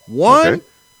 One,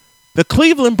 the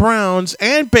Cleveland Browns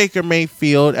and Baker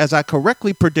Mayfield, as I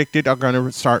correctly predicted, are going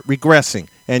to start regressing.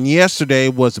 And yesterday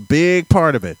was a big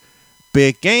part of it.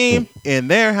 Big game in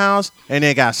their house, and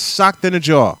they got socked in the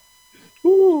jaw.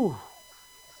 Ooh.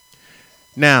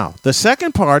 Now, the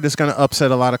second part is going to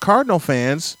upset a lot of Cardinal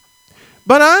fans,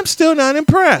 but I'm still not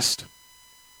impressed.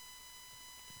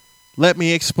 Let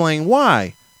me explain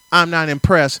why I'm not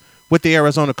impressed with the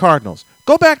Arizona Cardinals.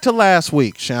 Go back to last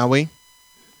week, shall we?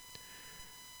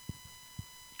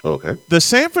 Okay. The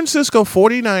San Francisco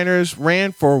 49ers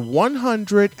ran for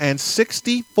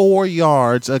 164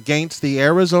 yards against the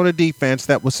Arizona defense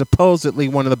that was supposedly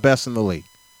one of the best in the league.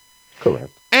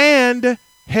 Correct. And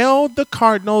held the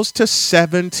Cardinals to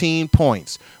 17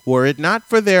 points. Were it not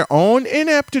for their own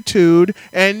ineptitude,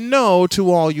 and no,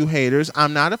 to all you haters,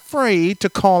 I'm not afraid to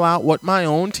call out what my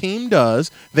own team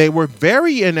does. They were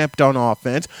very inept on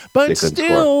offense, but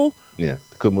still... Yeah,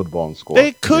 they couldn't move the ball and score.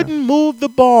 They couldn't move the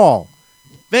ball.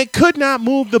 They could not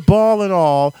move the ball at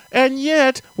all, and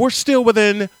yet we're still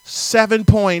within 7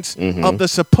 points of the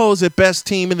supposed best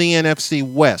team in the NFC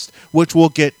West, which will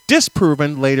get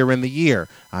disproven later in the year.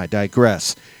 I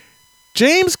digress.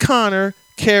 James Conner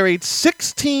carried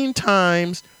 16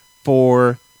 times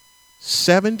for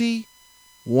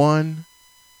 71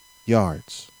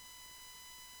 yards.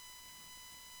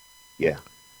 Yeah.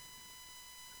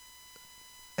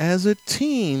 As a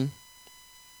team...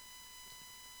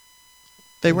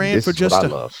 They ran this for just what I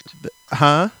loved.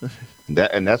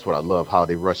 That's what I love, how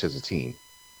they rush as a team.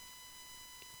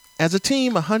 As a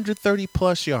team, 130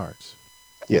 plus yards.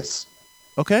 Yes.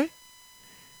 Okay?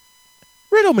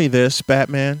 Riddle me this,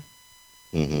 Batman.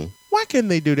 Why couldn't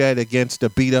they do that against a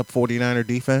beat-up 49er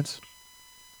defense?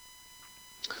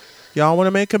 Y'all want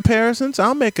to make comparisons?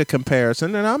 I'll make a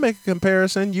comparison, and I'll make a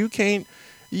comparison. You can't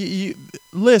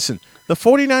listen. The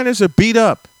 49ers are beat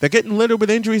up. They're getting littered with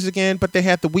injuries again, but they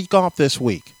had the week off this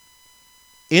week.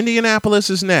 Indianapolis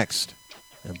is next.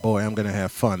 And, boy, I'm going to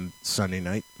have fun Sunday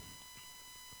night.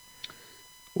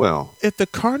 Well, if the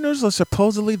Cardinals are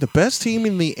supposedly the best team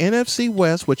in the NFC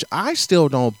West, which I still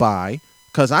don't buy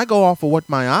because I go off of what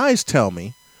my eyes tell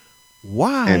me,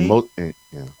 why?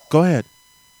 Go ahead.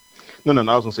 No,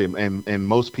 I was going to say, and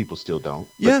most people still don't.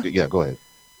 Yeah. Yeah, go ahead.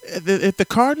 If the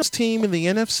Cardinals team in the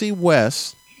NFC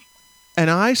West, and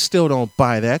I still don't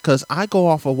buy that because I go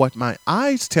off of what my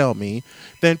eyes tell me,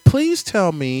 then please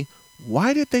tell me,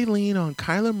 why did they lean on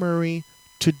Kyler Murray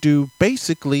to do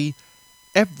basically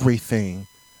everything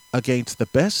against the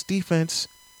best defense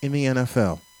in the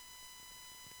NFL?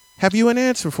 Have you an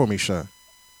answer for me, Sean?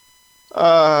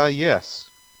 Yes.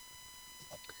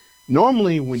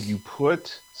 Normally, when you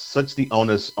put such the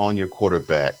onus on your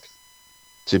quarterback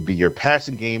to be your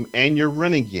passing game and your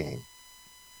running game,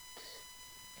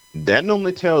 that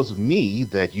normally tells me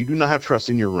that you do not have trust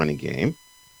in your running game,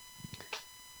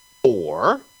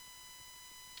 or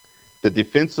the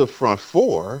defensive front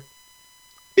four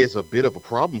is a bit of a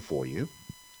problem for you,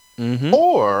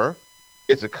 or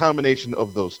it's a combination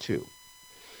of those two.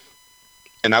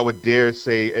 And I would dare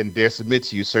say and dare submit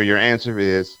to you, sir, your answer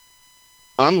is,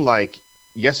 unlike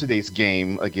yesterday's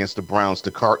game against the Browns,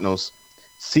 the Cardinals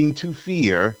seem to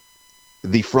fear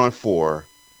the front four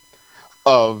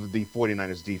of the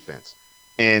 49ers defense.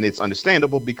 And it's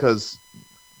understandable because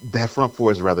that front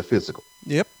four is rather physical.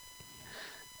 Yep.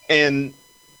 And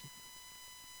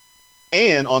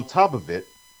on top of it,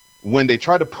 when they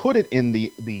try to put it in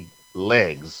the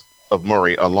legs of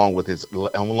Murray along with his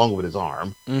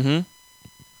arm,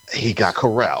 he got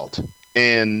corralled.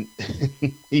 And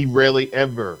he rarely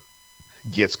ever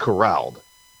gets corralled.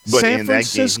 But San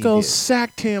Francisco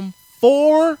sacked him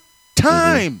 4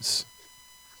 times.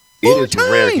 It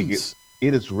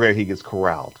is rare he gets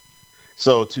corralled.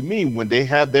 So to me, when they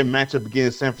have their matchup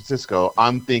against San Francisco,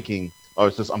 I'm thinking,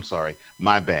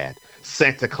 my bad,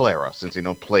 Santa Clara, since they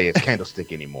don't play as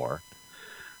Candlestick anymore.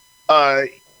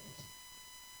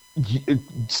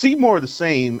 See more of the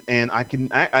same, and I can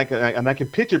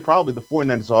picture probably the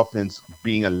 49ers offense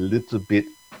being a little bit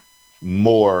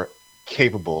more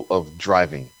capable of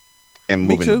driving and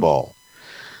moving the ball.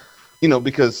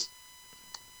 Because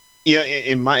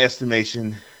in my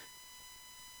estimation,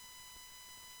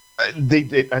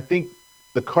 I think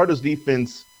the Cardinals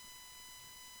defense,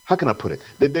 how can I put it?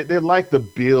 They're like the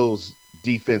Bills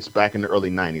defense back in the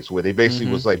early 90s, where they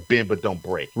basically was like bend but don't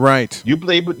break. Right. You'll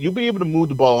be able to move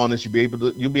the ball on us. You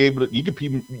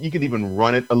can even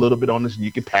run it a little bit on us, and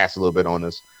you can pass a little bit on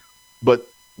us. But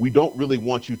we don't really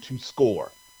want you to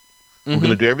score. We're going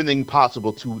to do everything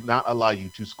possible to not allow you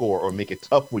to score or make it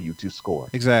tough for you to score.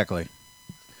 Exactly.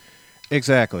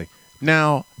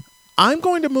 Now, I'm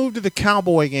going to move to the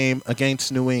Cowboy game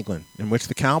against New England, in which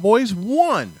the Cowboys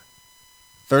won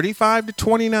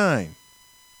 35-29.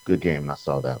 Good game. I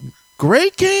saw that one.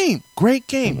 Great game.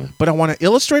 But I want to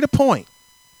illustrate a point.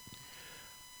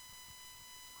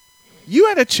 You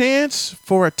had a chance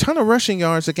for a ton of rushing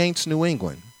yards against New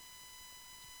England.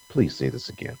 Please say this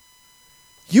again.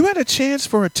 You had a chance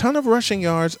for a ton of rushing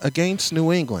yards against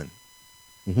New England.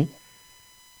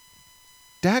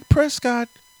 Dak Prescott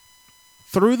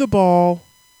threw the ball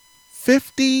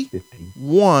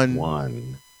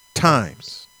 51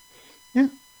 times. Yeah.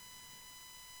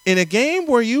 In a game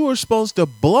where you were supposed to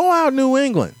blow out New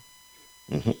England,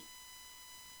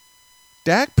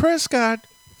 Dak Prescott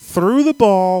threw the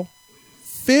ball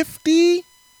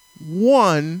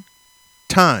 51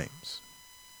 times.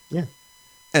 Yeah.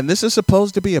 And this is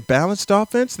supposed to be a balanced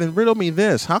offense? Then riddle me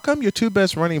this. How come your 2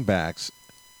 best running backs,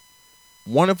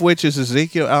 one of which is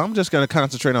Ezekiel, I'm just going to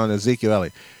concentrate on Ezekiel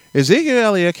Elliott. Ezekiel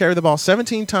Elliott carried the ball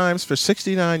 17 times for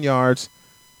 69 yards.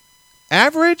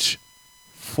 Average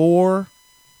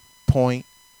 4.1.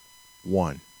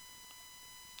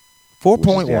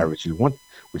 4.1.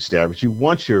 Which is the average you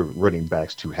want your running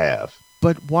backs to have.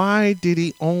 But why did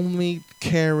he only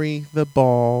carry the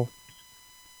ball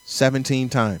 17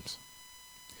 times?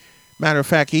 Matter of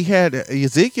fact,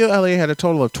 Ezekiel Elliott had a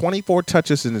total of 24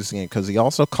 touches in this game because he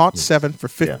also caught 7 for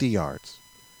 50 yards.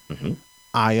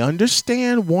 I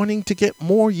understand wanting to get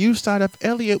more use out of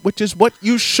Elliott, which is what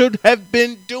you should have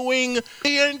been doing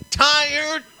the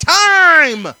entire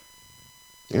time.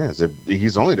 Yeah,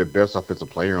 he's only the best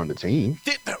offensive player on the team.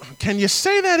 Can you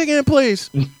say that again, please?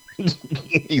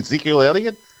 Ezekiel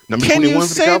Elliott, number can 21 you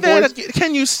for the Cowboys?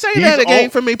 Can you say that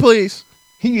again for me, please?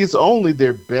 He is only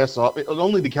the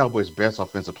Cowboys' best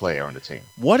offensive player on the team.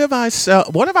 What have I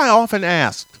often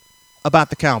asked about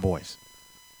the Cowboys?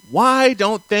 Why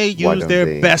don't they use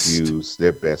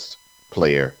their best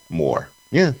player more?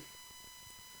 Yeah.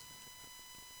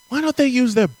 Why don't they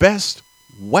use their best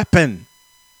weapon?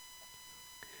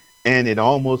 And it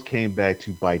almost came back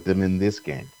to bite them in this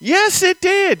game. Yes, it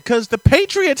did, because the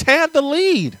Patriots had the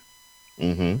lead.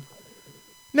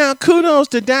 Now, kudos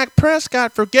to Dak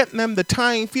Prescott for getting them the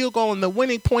tying field goal and the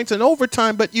winning points in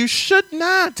overtime, but you should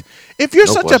not. If you're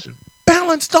a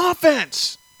balanced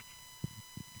offense,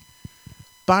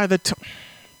 by the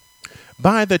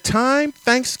time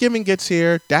Thanksgiving gets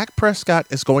here, Dak Prescott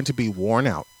is going to be worn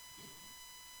out.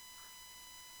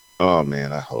 Oh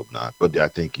man, I hope not. But I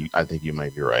think you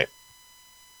might be right.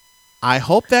 I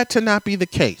hope that to not be the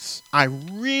case. I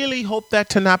really hope that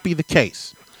to not be the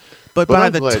case. But by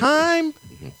the time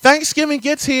Thanksgiving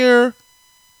gets here,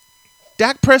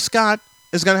 Dak Prescott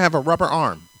is going to have a rubber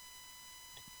arm.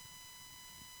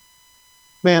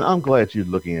 Man, I'm glad you're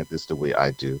looking at this the way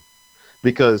I do.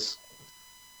 Because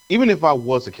even if I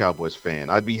was a Cowboys fan,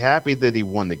 I'd be happy that he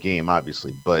won the game,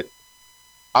 obviously. But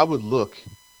I would look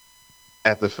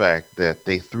at the fact that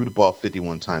they threw the ball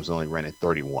 51 times and only ran it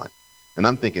 31. And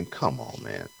I'm thinking, come on,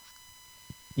 man.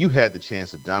 You had the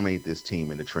chance to dominate this team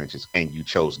in the trenches, and you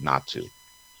chose not to.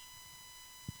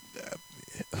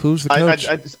 Who's the coach?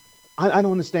 I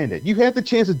don't understand that. You had the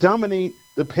chance to dominate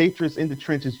the Patriots in the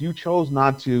trenches. You chose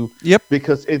not to. Yep.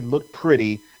 Because it looked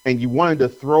pretty, and you wanted to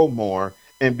throw more,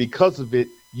 and because of it,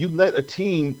 you let a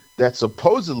team that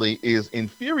supposedly is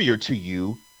inferior to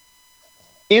you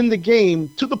in the game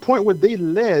to the point where they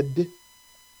led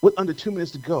with under 2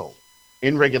 minutes to go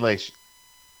in regulation.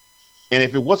 And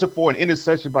if it wasn't for an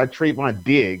interception by Trayvon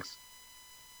Diggs,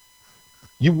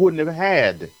 you wouldn't have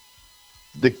had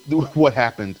what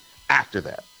happened after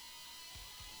that.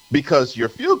 Because your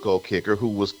field goal kicker, who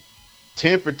was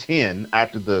 10 for 10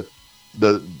 after the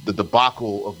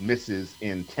debacle of misses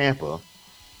in Tampa,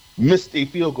 missed a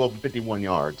field goal from 51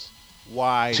 yards.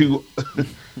 Why?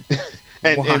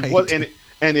 And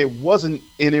it wasn't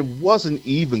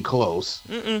even close.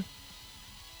 Mm-mm.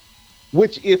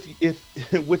 Which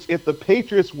if the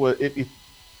Patriots were, if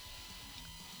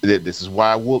this is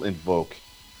why I will invoke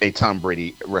a Tom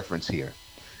Brady reference here.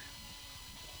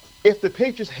 If the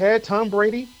Patriots had Tom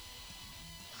Brady,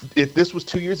 if this was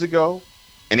 2 years ago,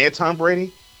 and they had Tom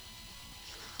Brady,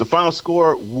 the final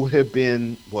score would have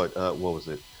been what was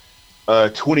it?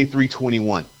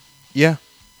 23-21. Yeah.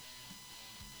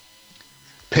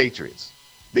 Patriots,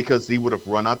 because he would have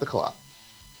run out the clock,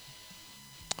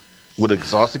 would have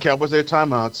exhausted Cowboys their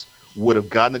timeouts, would have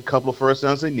gotten a couple of first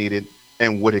downs they needed,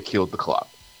 and would have killed the clock.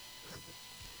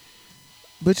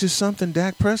 Which is something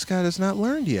Dak Prescott has not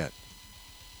learned yet.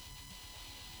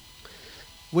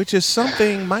 Which is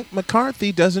something Mike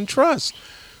McCarthy doesn't trust.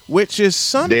 Which is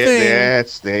something...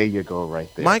 There you go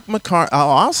right there. Mike McCarthy...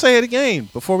 I'll say it again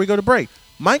before we go to break.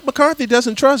 Mike McCarthy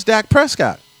doesn't trust Dak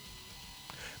Prescott.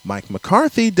 Mike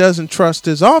McCarthy doesn't trust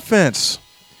his offense.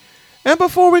 And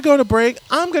before we go to break,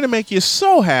 I'm going to make you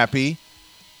so happy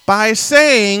by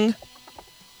saying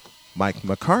Mike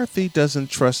McCarthy doesn't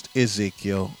trust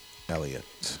Ezekiel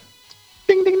Elliott.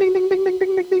 Ding, ding, ding, ding, ding, ding,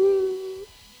 ding, ding, ding.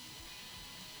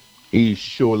 He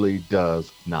surely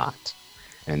does not.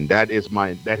 And that has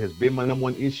been my number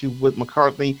one issue with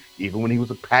McCarthy, even when he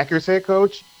was a Packers head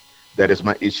coach. That is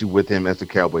my issue with him as the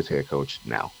Cowboys head coach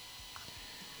now.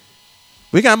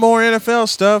 We got more NFL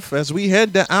stuff as we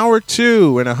head to hour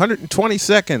 2 in 120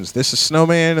 seconds. This is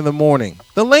Snowman in the Morning,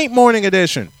 the late morning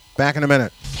edition. Back in a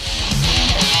minute.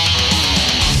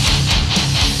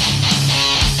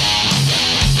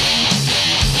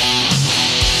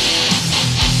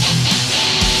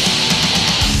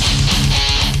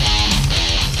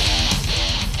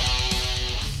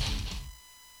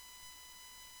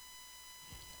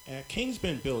 At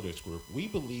Kingsman Builders Group, we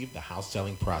believe the house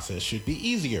selling process should be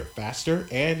easier, faster,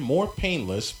 and more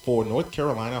painless for North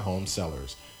Carolina home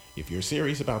sellers. If you're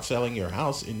serious about selling your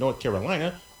house in North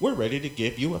Carolina, we're ready to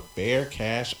give you a fair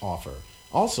cash offer.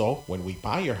 Also, when we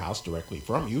buy your house directly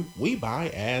from you, we buy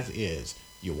as is.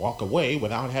 You walk away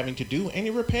without having to do any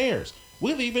repairs.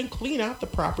 We'll even clean out the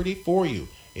property for you.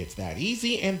 It's that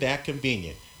easy and that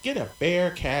convenient. Get a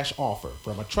fair cash offer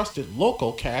from a trusted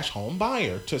local cash home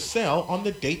buyer to sell on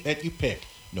the date that you pick.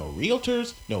 No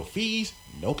realtors, no fees,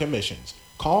 no commissions.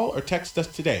 Call or text us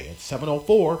today at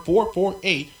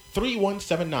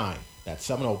 704-448-3179. That's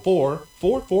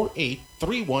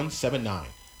 704-448-3179.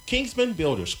 Kingsman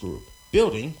Builders Group,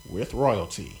 building with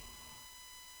royalty.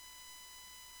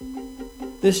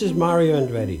 This is Mario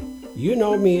Andretti. You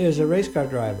know me as a race car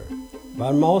driver, but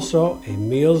I'm also a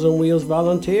Meals on Wheels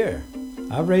volunteer.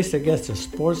 I've raced against the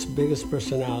sport's biggest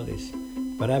personalities,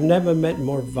 but I've never met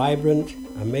more vibrant,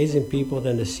 amazing people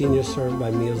than the seniors served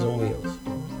by Meals on Wheels.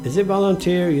 As a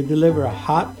volunteer, you deliver a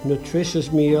hot,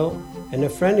 nutritious meal and a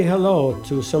friendly hello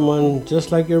to someone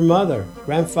just like your mother,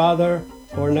 grandfather,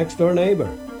 or next-door neighbor.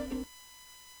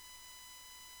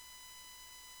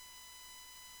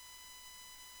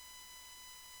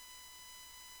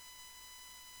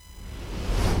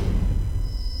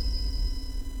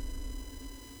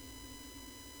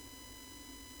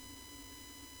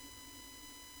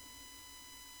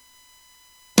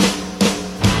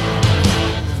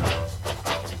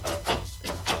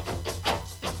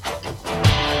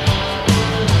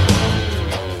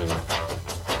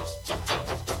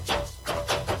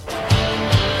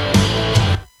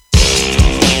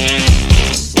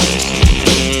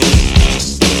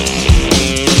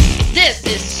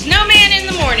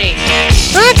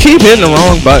 Keep hitting the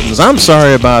wrong buttons. I'm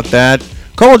sorry about that.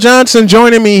 Cole Johnson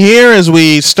joining me here as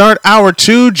we start hour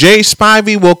 2. Jay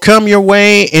Spivey will come your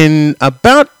way in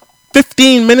about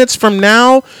 15 minutes from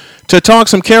now to talk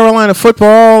some Carolina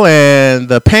football, and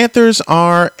the Panthers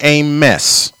are a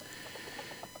mess.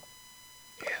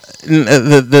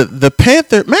 The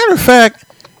Panther. Matter of fact,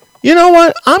 You know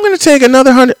what? I'm going to take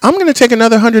another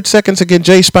 100 seconds to get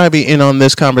Jay Spivey in on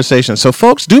this conversation. So,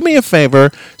 folks, do me a favor,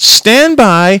 stand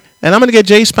by, and I'm going to get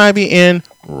Jay Spivey in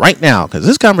right now because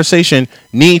this conversation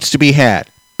needs to be had.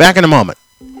 Back in a moment.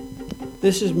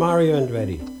 This is Mario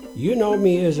Andretti. You know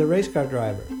me as a race car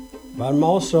driver, but I'm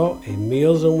also a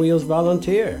Meals on Wheels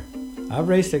volunteer. I've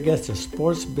raced against the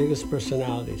sport's biggest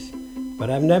personalities, but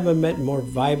I've never met more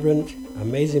vibrant,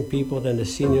 amazing people than the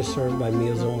seniors served by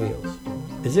Meals on Wheels.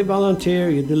 As a volunteer,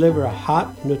 you deliver a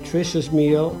hot, nutritious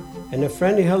meal and a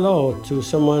friendly hello to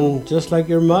someone just like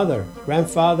your mother,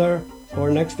 grandfather,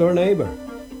 or next-door neighbor.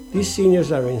 These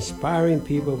seniors are inspiring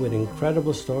people with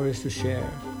incredible stories to share,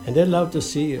 and they love to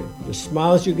see you. The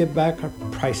smiles you get back are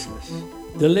priceless.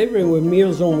 Delivering with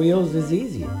Meals on Wheels is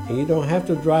easy, and you don't have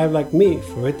to drive like me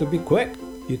for it to be quick.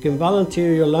 You can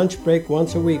volunteer your lunch break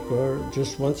once a week or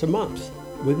just once a month.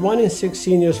 With 1 in 6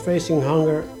 seniors facing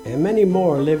hunger and many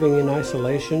more living in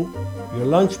isolation, your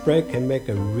lunch break can make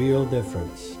a real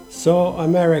difference. So,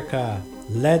 America,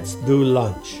 let's do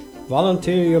lunch.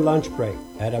 Volunteer your lunch break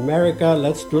at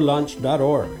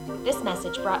americaletsdolunch.org. This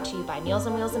message brought to you by Meals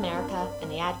on Wheels America and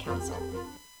the Ad Council.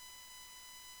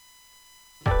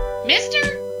 Mister,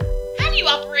 how do you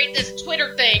operate this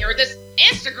Twitter thing or this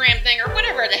Instagram thing or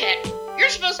whatever the heck? You're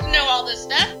supposed to know all this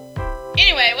stuff.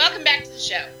 Anyway, welcome back to the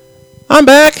show. I'm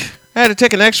back. I had to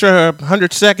take an extra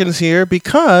 100 seconds here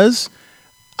because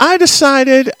I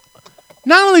decided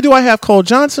not only do I have Cole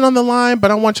Johnson on the line, but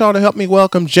I want y'all to help me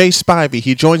welcome Jay Spivey.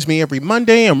 He joins me every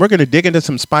Monday, and we're going to dig into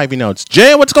some Spivey notes.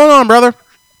 Jay, what's going on, brother?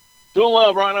 Doing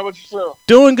well, Brian. How about yourself?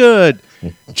 Doing good.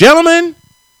 Gentlemen,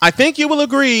 I think you will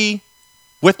agree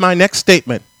with my next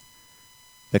statement.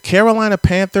 The Carolina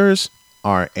Panthers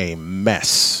are a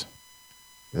mess.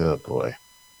 Oh, boy.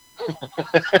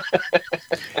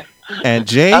 And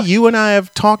Jay, you and I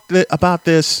have talked about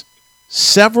this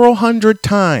several hundred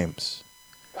times.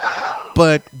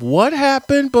 But what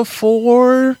happened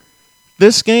before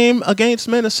this game against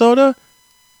Minnesota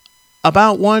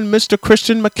about one Mr.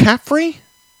 Christian McCaffrey?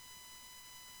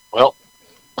 Well,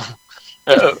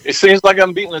 it seems like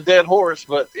I'm beating a dead horse,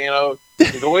 but, you know,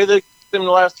 the way they did him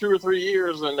the last 2 or 3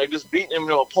 years, and they just beaten him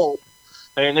to a pulp,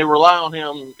 and they rely on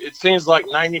him, it seems like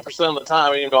 90% of the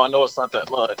time, even though I know it's not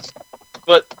that much.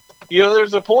 But, you know,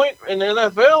 there's a point in the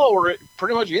NFL or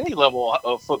pretty much any level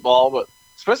of football, but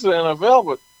especially the NFL,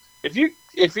 but if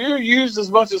you're used as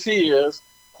much as he is,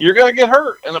 you're going to get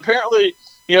hurt. And apparently,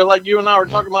 you know, like you and I were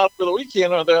talking about over the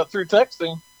weekend through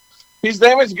texting, he's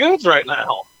damaged goods right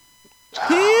now.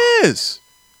 He is.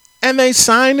 And they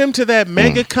signed him to that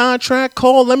mega contract.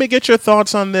 Cole, let me get your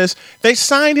thoughts on this. They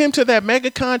signed him to that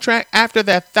mega contract after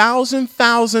that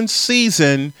 1,000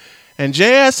 season. And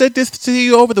Jay, I said this to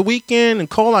you over the weekend, and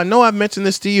Cole, I know I've mentioned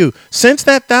this to you. Since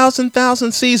that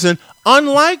 1,000 season,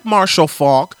 unlike Marshall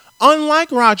Faulk,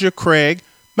 unlike Roger Craig,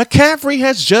 McCaffrey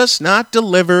has just not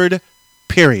delivered,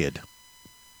 period.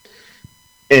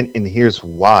 And here's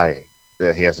why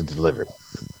that he hasn't delivered.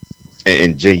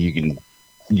 And Jay, you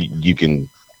can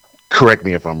correct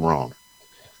me if I'm wrong.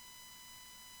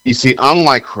 You see,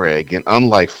 unlike Craig and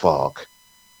unlike Falk,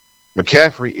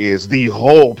 McCaffrey is the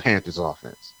whole Panthers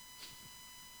offense.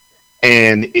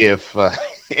 And if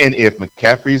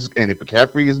McCaffrey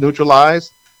is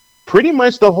neutralized, pretty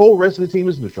much the whole rest of the team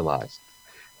is neutralized.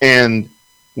 And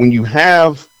when you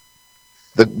have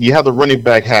the running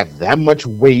back have that much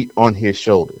weight on his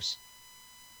shoulders,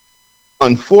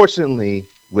 unfortunately,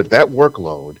 with that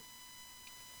workload,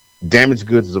 damaged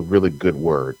goods is a really good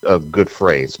word, a good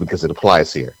phrase, because it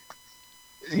applies here.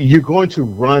 You're going to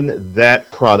run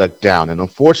that product down. And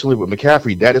unfortunately, with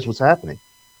McCaffrey, that is what's happening.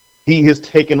 He has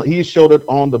shouldered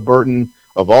on the burden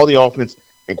of all the offense,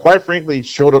 and quite frankly,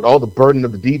 shouldered all the burden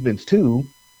of the defense too,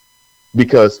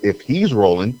 because if he's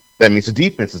rolling, that means the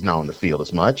defense is not on the field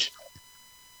as much.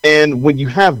 And when you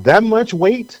have that much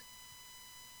weight,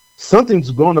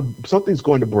 something's going to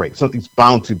break. Something's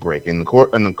bound to break. And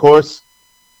of course,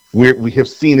 we have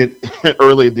seen it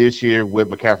earlier this year with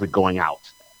McCaffrey going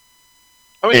out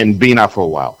and being out for a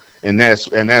while. And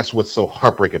that's what's so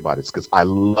heartbreaking about it, because I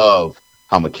love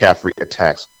how McCaffrey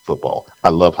attacks football. I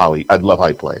love how he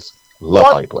plays.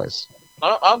 How he plays.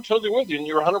 I'm totally with you, and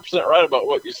you're 100% right about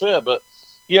what you said. But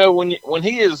you know, when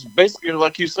he is basically,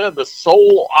 like you said, the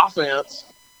sole offense,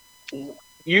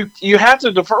 you have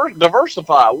to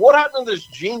diversify. What happened to this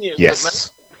genius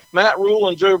that Matt Rule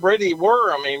and Joe Brady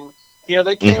were? I mean, you know,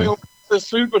 they came in with this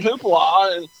soup and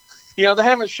hoopla, and you know, they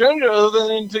haven't shown it other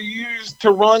than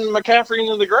to run McCaffrey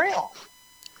into the ground.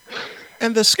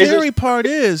 And the scary part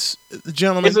is,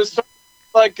 gentlemen, is it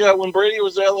like when Brady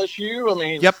was at LSU? I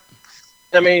mean, yep.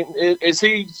 I mean, is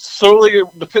he solely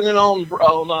dependent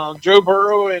on Joe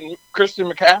Burrow and Christian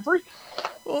McCaffrey?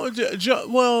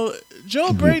 Well,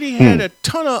 Joe Brady had a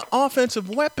ton of offensive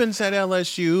weapons at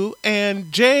LSU,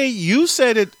 and Jay, you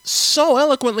said it so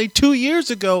eloquently 2 years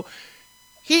ago.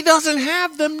 He doesn't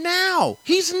have them now.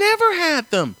 He's never had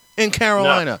them in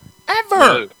Carolina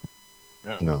ever.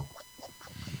 No.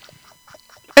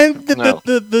 And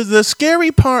the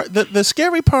scary part, the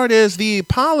scary part is the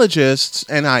apologists,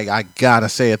 and I gotta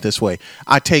say it this way: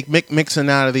 I take Mick Mixon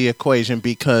out of the equation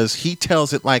because he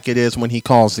tells it like it is when he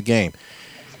calls the game.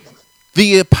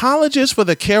 The apologists for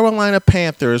the Carolina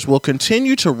Panthers will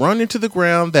continue to run into the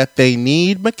ground that they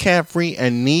need McCaffrey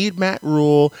and need Matt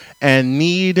Rule and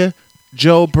need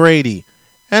Joe Brady.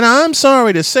 And I'm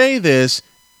sorry to say this,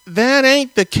 that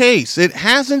ain't the case. It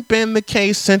hasn't been the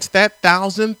case since that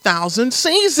 1,000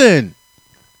 season.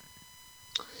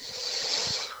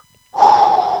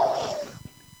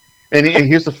 And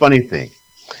here's the funny thing.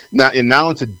 Now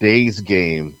in today's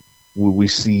game, we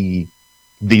see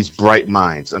these bright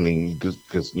minds. I mean,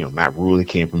 because Matt Rule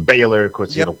came from Baylor. Of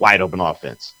course, he had a wide open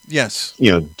offense. Yes.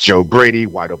 Joe Brady,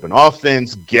 wide open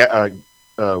offense.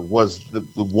 Was the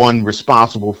one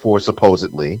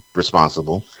supposedly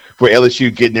responsible for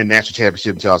LSU getting their national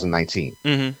championship in 2019.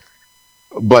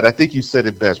 Mm-hmm. But I think you said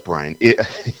it best, Brian.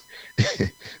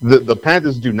 The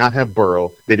Panthers do not have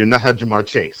Burrow. They do not have Jamar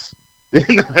Chase. They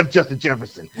do not have Justin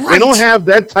Jefferson. Right. They don't have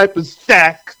that type of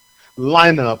stack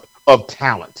lineup of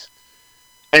talent.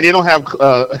 And they don't have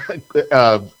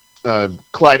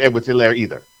Clyde Edwards-Helaire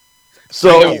either.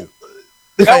 So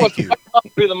that would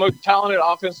be the most talented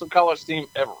offensive college team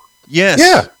ever. Yes.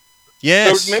 Yeah.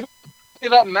 Yes. So maybe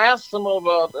that masks some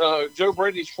of Joe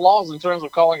Brady's flaws in terms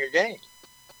of calling a game.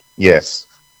 Yes.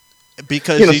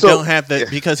 Because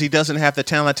because he doesn't have the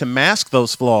talent to mask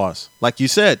those flaws, like you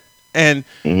said. And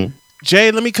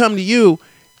Jay, let me come to you.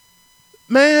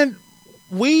 Man,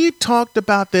 we talked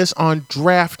about this on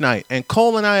draft night, and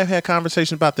Cole and I have had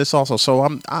conversations about this also.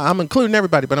 So I'm including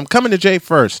everybody, but I'm coming to Jay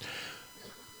first.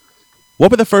 What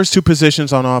were the first two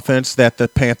positions on offense that the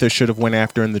Panthers should have went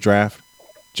after in the draft,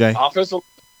 Jay? Offensive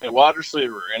and wide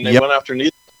receiver, and they went after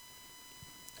neither.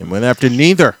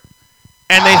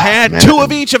 And they had two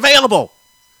of each available.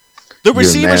 The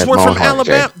receivers were from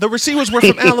Alabama. The receivers were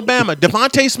from Alabama.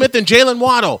 Devontae Smith and Jalen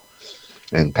Waddle.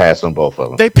 And passed on both of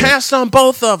them. They passed on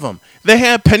both of them. They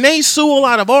had Penei Sewell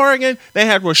out of Oregon. They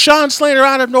had Rashawn Slater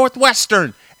out of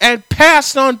Northwestern. And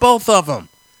passed on both of them.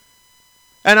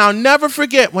 And I'll never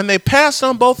forget when they passed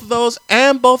on both of those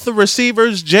and both the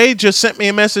receivers, Jay just sent me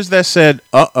a message that said,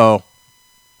 uh-oh.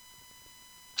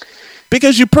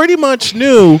 Because you pretty much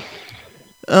knew,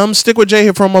 stick with Jay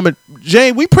here for a moment.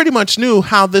 Jay, we pretty much knew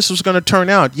how this was going to turn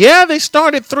out. Yeah, they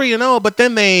started 3-0, but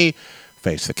then they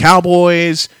faced the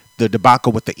Cowboys, the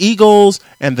debacle with the Eagles,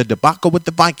 and the debacle with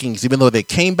the Vikings, even though they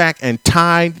came back and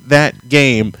tied that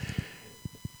game.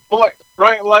 Boy,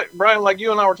 Brian, like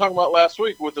you and I were talking about last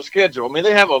week with the schedule. I mean,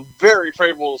 they have a very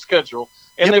favorable schedule,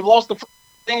 and they've lost the first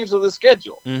games of the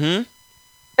schedule. Mm-hmm.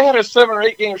 They had a 7 or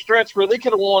 8 game stretch where they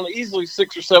could have won easily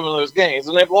 6 or 7 of those games,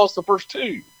 and they've lost the first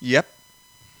 2. Yep.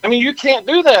 I mean, you can't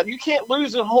do that. You can't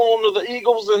lose at home to the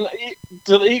Eagles and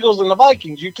the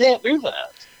Vikings. You can't do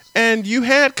that. And you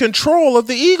had control of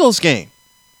the Eagles game.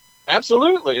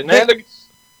 Absolutely, and they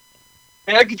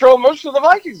had control of most of the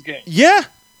Vikings game. Yeah.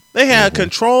 They had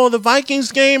control of the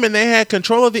Vikings game, and they had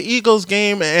control of the Eagles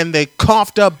game, and they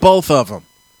coughed up both of them.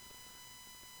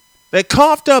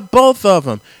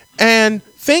 And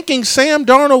thinking Sam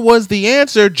Darnold was the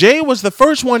answer, Jay was the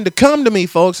first one to come to me,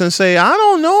 folks, and say, I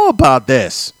don't know about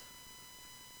this.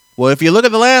 Well, if you look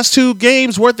at the last 2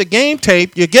 games worth of game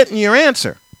tape, you're getting your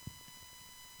answer.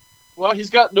 Well, he's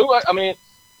got new. I mean,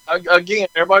 again,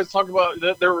 everybody's talking about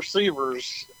their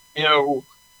receivers.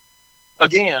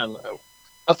 Again,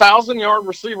 1,000-yard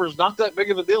receiver is not that big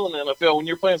of a deal in the NFL when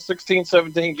you're playing 16,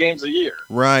 17 games a year.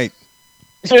 Right.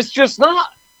 It's just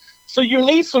not. So you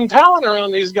need some talent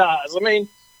around these guys. I mean,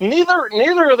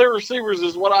 neither of their receivers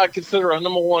is what I consider a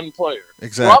number 1 player.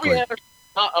 Exactly. Robbie Anderson's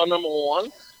not a number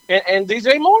 1, and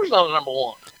DJ Moore's not a number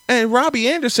 1. And Robbie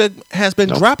Anderson has been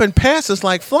dropping passes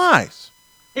like flies.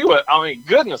 He was. I mean,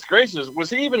 goodness gracious, was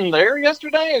he even there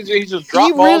yesterday? He just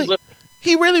dropped balls.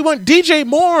 He really went. DJ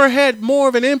Moore had more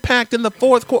of an impact in the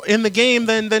fourth quarter in the game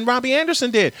than Robbie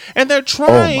Anderson did, and they're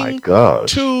trying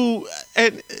to.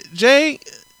 And Jay,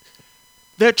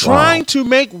 they're trying to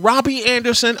make Robbie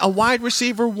Anderson a wide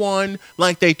receiver 1,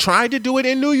 like they tried to do it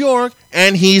in New York,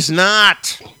 and he's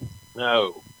not.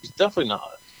 No, he's definitely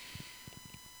not.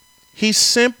 He's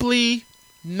simply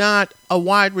not a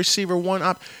wide receiver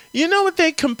 1 You know what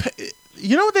they compare?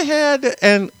 You know what they had?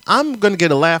 And I'm going to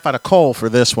get a laugh out of Cole for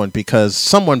this one because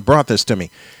someone brought this to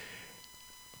me.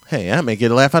 Hey, I may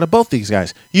get a laugh out of both these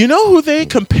guys. You know who they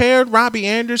compared Robbie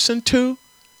Anderson to?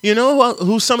 You know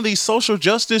who some of these social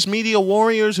justice media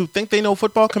warriors who think they know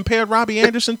football compared Robbie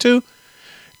Anderson to?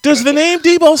 Does the name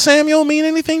Deebo Samuel mean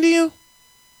anything to you?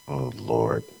 Oh,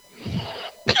 Lord.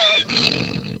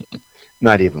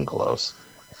 Not even close.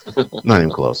 Not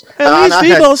even close. At least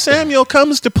Deebo Samuel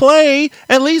comes to play.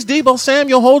 At least Deebo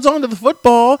Samuel holds on to the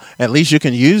football. At least you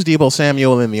can use Deebo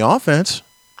Samuel in the offense.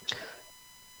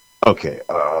 Okay.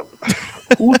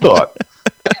 Who thought?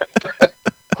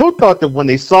 Who thought that when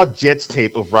they saw Jets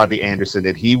tape of Robbie Anderson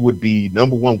that he would be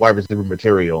number one wide receiver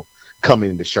material coming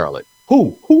into Charlotte?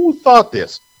 Who thought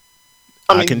this?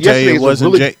 I can tell you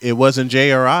it wasn't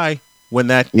J.R.I. when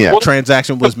that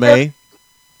transaction was made.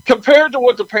 Compared to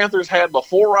what the Panthers had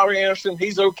before Robbie Anderson,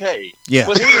 he's okay. Yeah.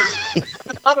 But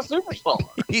he's not a superstar.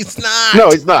 He's not.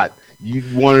 No, he's not. You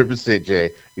 100%,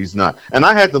 Jay. He's not. And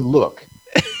I had to look.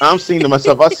 I'm seeing to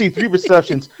myself, I see 3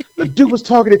 receptions. The dude was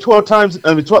targeted 11 times in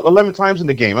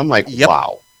the game. I'm like,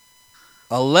 wow.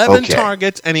 11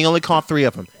 targets, and he only caught 3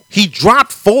 of them. He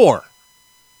dropped 4.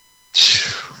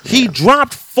 He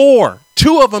dropped 4.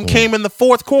 2 of them came in the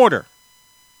fourth quarter.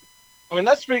 I mean,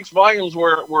 that speaks volumes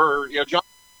where John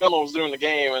Miller was doing the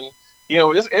game, and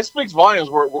it speaks volumes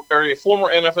where a former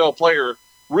NFL player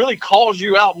really calls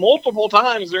you out multiple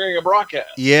times during a broadcast.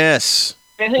 Yes,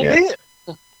 and he did.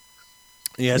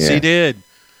 Yes, he did.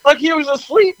 Like he was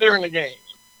asleep during the game.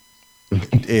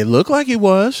 It looked like he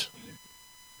was.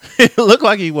 It looked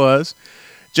like he was.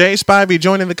 Jay Spivey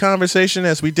joining the conversation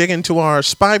as we dig into our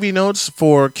Spivey notes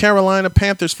for Carolina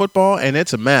Panthers football, and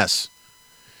it's a mess.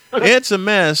 It's a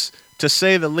mess, to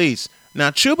say the least.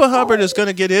 Now, Chuba Hubbard is going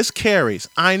to get his carries.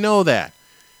 I know that.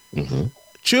 Mm-hmm.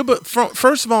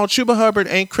 First of all, Chuba Hubbard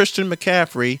ain't Christian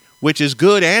McCaffrey, which is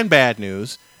good and bad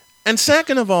news. And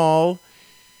second of all,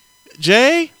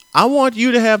 Jay, I want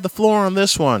you to have the floor on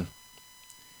this one.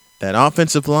 That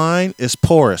offensive line is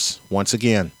porous once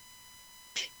again.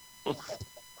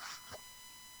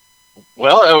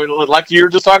 Well, like you were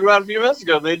just talking about a few minutes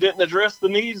ago, they didn't address the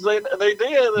needs they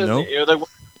did. Nope. They went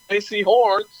AC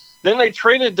Horn. Then they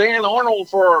traded Dan Arnold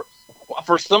for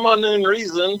some unknown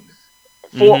reason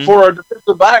for a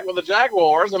defensive back with the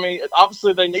Jaguars. I mean,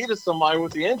 obviously they needed somebody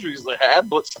with the injuries they had,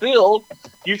 but still,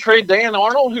 you trade Dan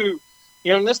Arnold, who,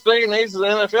 in this day and age of the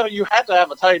NFL, you have to have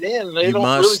a tight end. And they don't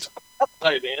really have a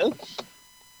tight end.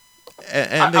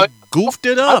 And they goofed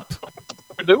it up.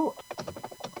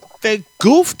 They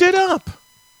goofed it up.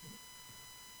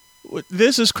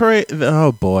 This is crazy.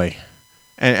 Oh, boy.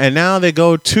 And now they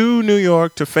go to New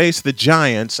York to face the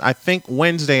Giants. I think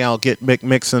Wednesday I'll get Mick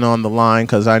Mixon on the line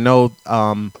because I know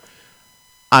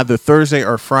either Thursday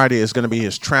or Friday is going to be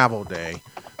his travel day.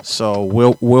 So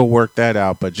we'll work that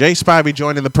out. But Jay Spivey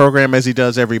joining the program as he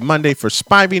does every Monday for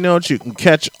Spivey Notes. You can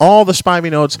catch all the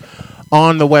Spivey Notes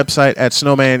on the website at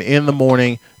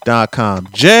snowmaninthemorning.com.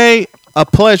 Jay, a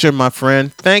pleasure, my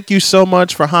friend. Thank you so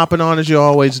much for hopping on as you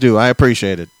always do. I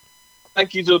appreciate it.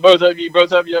 Thank you to both of you.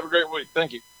 Both of you have a great week.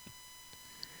 Thank you.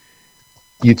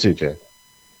 You too, Jay.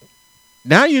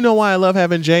 Now you know why I love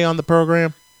having Jay on the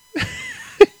program.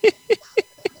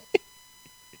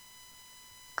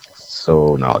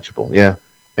 So knowledgeable. Yeah.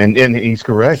 And he's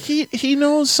correct. He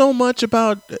knows so much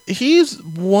about. He's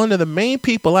one of the main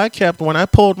people I kept when I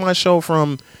pulled my show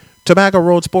from Tobacco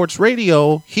Road Sports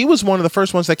Radio. He was one of the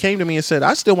first ones that came to me and said,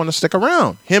 I still want to stick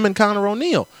around. Him and Connor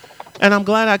O'Neill. And I'm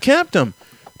glad I kept him.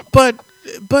 But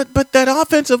that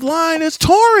offensive line is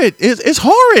torrid. It's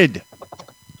horrid.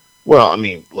 Well, I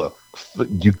mean, look,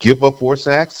 you give up 4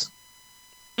 sacks.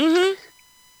 Mm-hmm.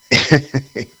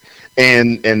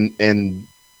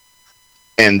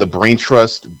 and the brain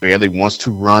trust barely wants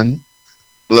to run.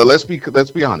 Let's be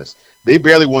honest. They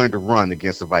barely wanted to run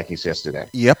against the Vikings yesterday.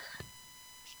 Yep.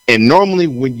 And normally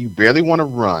when you barely want to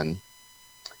run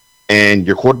and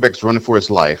your quarterback's running for his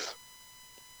life,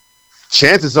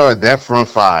 chances are that front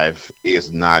 5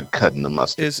 is not cutting the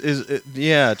mustard.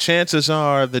 Chances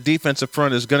are the defensive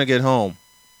front is going to get home.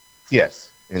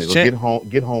 Yes, and it'll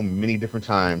get home many different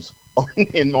times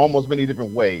in almost many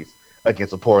different ways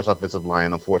against a porous offensive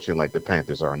line, unfortunately, like the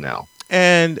Panthers are now.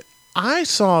 And I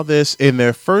saw this in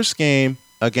their first game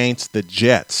against the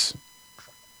Jets.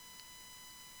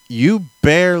 You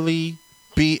barely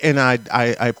beat, and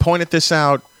I pointed this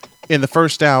out in the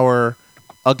first hour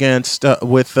against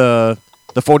with the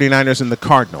 49ers and the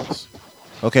Cardinals.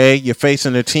 Okay, you're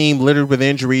facing a team littered with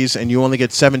injuries, and you only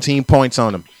get 17 points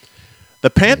on them. The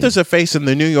Panthers are facing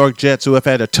the New York Jets, who have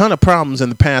had a ton of problems in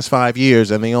the past 5 years,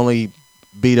 and they only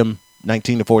beat them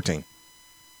 19-14.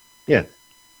 Yeah.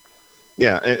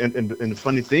 Yeah, and the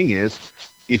funny thing is,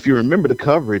 if you remember the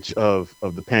coverage of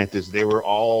the Panthers, they were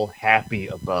all happy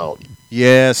about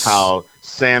how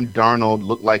Sam Darnold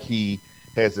looked like he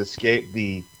has escaped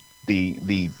the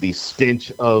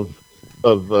stench of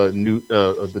the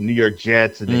New York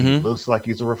Jets, and he looks like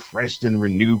he's a refreshed and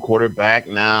renewed quarterback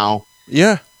now.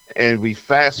 Yeah. And we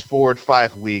fast forward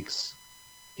 5 weeks,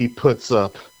 he puts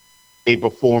up a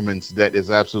performance that is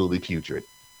absolutely putrid.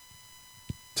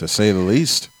 To say the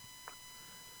least.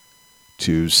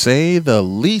 To say the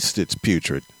least, it's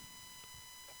putrid.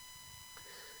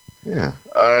 Yeah.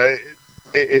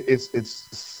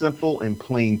 It's simple and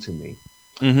plain to me.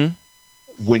 Mm-hmm.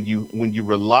 When you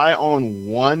rely on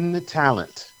one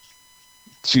talent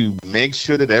to make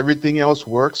sure that everything else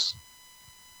works,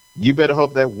 you better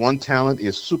hope that one talent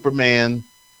is Superman,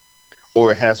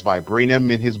 or has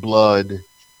vibranium in his blood,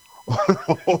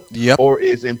 or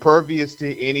is impervious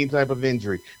to any type of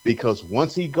injury. Because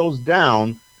once he goes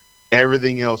down,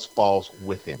 everything else falls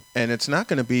with him. And it's not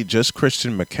going to be just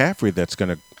Christian McCaffrey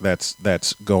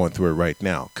that's going through it right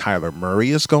now. Kyler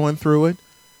Murray is going through it.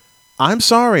 I'm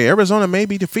sorry, Arizona may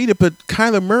be defeated, but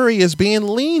Kyler Murray is being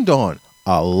leaned on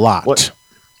a lot.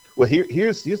 Well,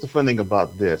 here's the fun thing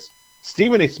about this.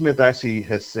 Stephen A. Smith actually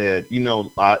has said,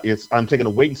 I'm taking a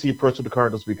wait and see approach to the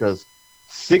Cardinals because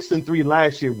 6-3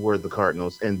 last year were the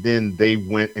Cardinals, and then they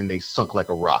went and they sunk like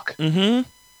a rock. Mm-hmm.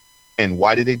 And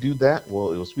why did they do that?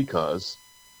 Well, it was because,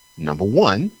 number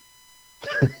one,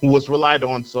 was relied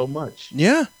on so much.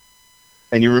 Yeah.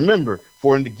 And you remember,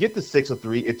 for him to get to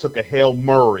 6-3, it took a Hail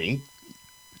Murray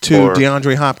to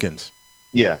DeAndre Hopkins.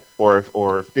 Yeah, or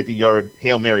 50-yard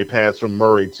Hail Mary pass from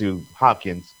Murray to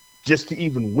Hopkins just to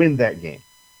even win that game.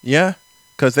 Yeah,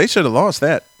 because they should have lost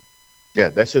that. Yeah,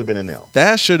 that should have been an L.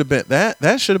 That should have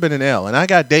been an L. And I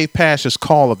got Dave Pash's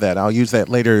call of that. I'll use that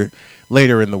later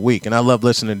in the week. And I love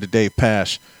listening to Dave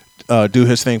Pash do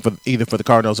his thing for either for the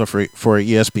Cardinals or for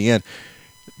ESPN.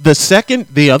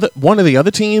 One of the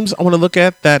other teams I want to look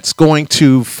at that's going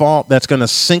to fall, that's going to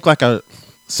sink like a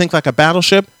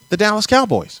battleship, the Dallas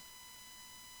Cowboys.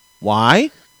 Why?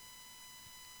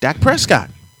 Dak Prescott.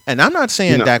 And I'm not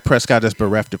saying Dak Prescott is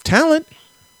bereft of talent.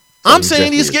 I'm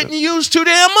saying he's getting used too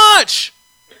damn much.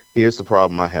 Here's the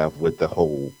problem I have with the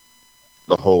whole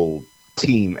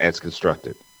team as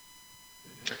constructed.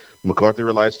 McCarthy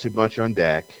relies too much on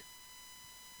Dak,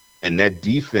 and that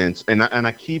defense. And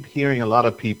I keep hearing a lot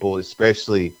of people,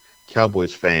 especially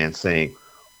Cowboys fans, saying,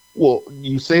 "Well,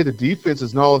 you say the defense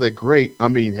is not all that great. I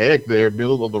mean, heck, they're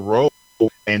middle of the road,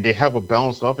 and they have a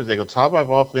balanced offense. They go top 5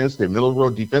 offense, they're middle of the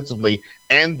road defensively,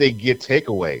 and they get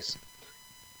takeaways."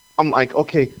 I'm like,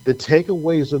 okay, the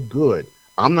takeaways are good.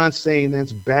 I'm not saying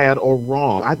that's bad or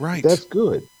wrong. Right. That's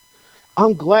good.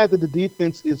 I'm glad that the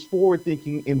defense is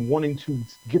forward-thinking in wanting to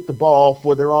get the ball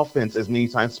for their offense as many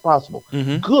times as possible.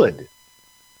 Mm-hmm. Good.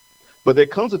 But there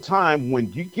comes a time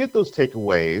when you get those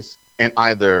takeaways and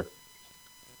either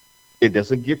it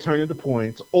doesn't get turned into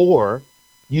points or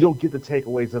you don't get the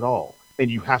takeaways at all.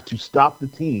 And you have to stop the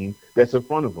team that's in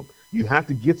front of them. You have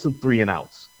to get some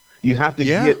 3-and-outs. You have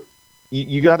to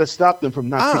you got to stop them from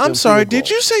not. I'm sorry. Did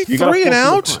you say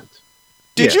 3-and-out?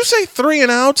 Did you say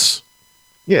 3-and-outs?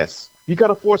 Yes. You got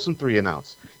to force some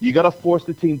 3-and-outs. You got to force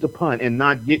the team to punt and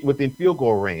not get within field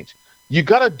goal range. You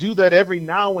got to do that every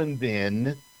now and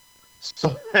then,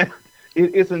 so that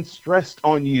it isn't stressed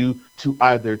on you to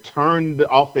either turn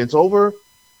the offense over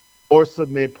or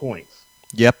submit points.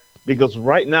 Yep. Because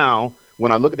right now,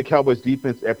 when I look at the Cowboys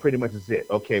defense, that pretty much is it.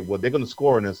 Okay, well, they're going to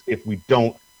score on us if we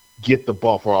don't get the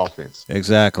ball for offense.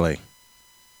 Exactly.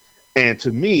 And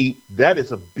to me, that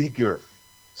is a bigger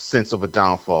sense of a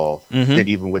downfall than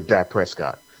even with Dak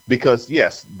Prescott. Because,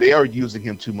 yes, they are using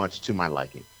him too much to my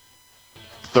liking.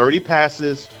 30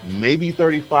 passes, maybe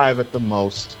 35 at the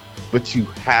most, but you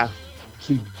have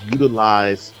to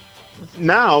utilize.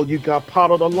 Now you got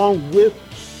Pollard along with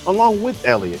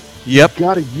Elliott. Yep. You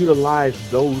got to utilize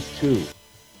those two.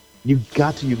 You've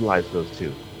got to utilize those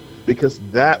two because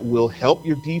that will help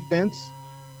your defense,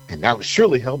 and that will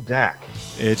surely help Dak.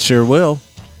 It sure will.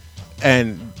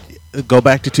 And go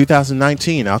back to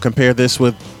 2019. I'll compare this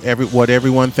with what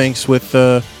everyone thinks with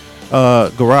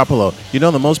Garoppolo. You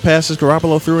know the most passes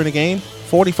Garoppolo threw in a game?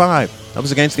 45. That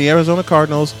was against the Arizona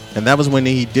Cardinals, and that was when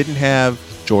he didn't have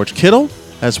George Kittle.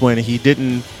 That's when he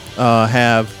didn't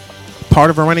have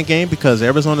part of a running game because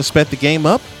Arizona sped the game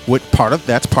up.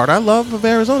 That's part I love of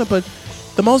Arizona, but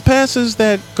the most passes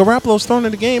that Garoppolo's thrown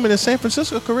in the game in his San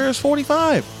Francisco career is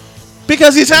 45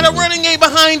 because he's had a running game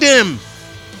behind him.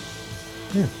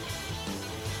 Yeah.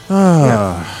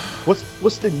 Yeah.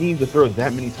 What's the need to throw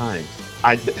that many times?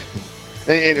 And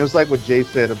it was like what Jay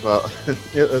said about.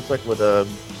 It's like what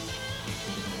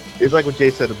It's like what Jay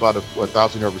said about a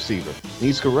 1,000-yard receiver.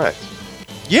 He's correct.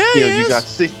 Yeah, you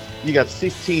got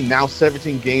 16, now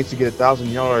 17 games to get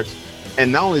 1,000 yards.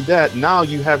 And not only that, now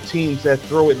you have teams that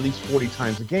throw at least 40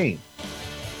 times a game.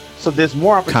 So there's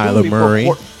more opportunity. Kyler Murray,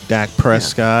 Dak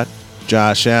Prescott,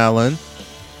 Josh Allen.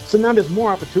 So now there's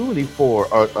more opportunity for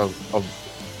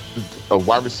a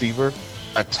wide receiver,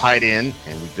 a tight end,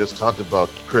 and we just talked about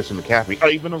Christian McCaffrey, or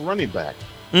even a running back,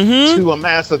 to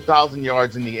amass 1,000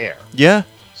 yards in the air. Yeah.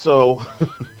 So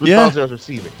 1,000 yards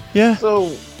receiving. Yeah.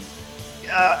 So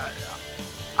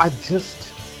I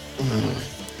just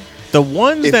the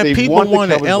ones that people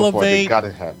want to elevate.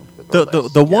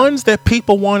 The ones that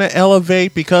people want to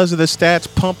elevate because of the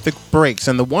stats, pump the brakes.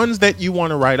 And the ones that you want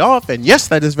to write off, and yes,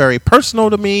 that is very personal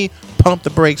to me, pump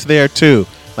the brakes there too.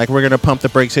 Like we're going to pump the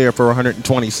brakes here for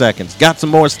 120 seconds. Got some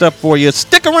more stuff for you.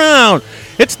 Stick around.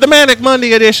 It's the Manic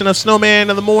Monday edition of Snowman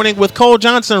in the Morning with Cole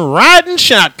Johnson riding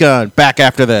shotgun. Back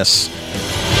after this.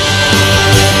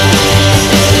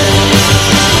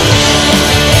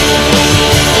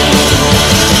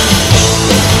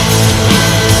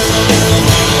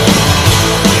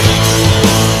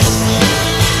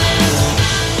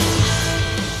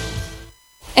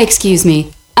 Excuse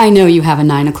me, I know you have a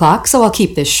 9 o'clock, so I'll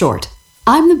keep this short.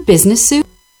 I'm the business suit.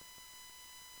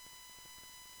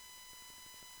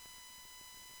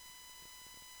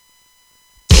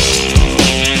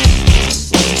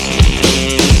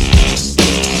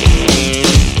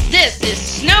 This is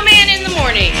Snowman in the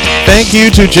Morning. Thank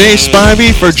you to Jay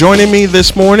Spivey for joining me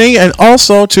this morning, and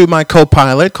also to my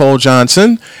co-pilot, Cole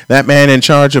Johnson, that man in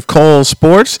charge of Cole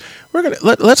Sports.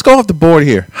 Let's go off the board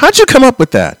here. How'd you come up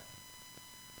with that?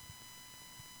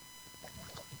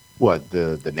 What,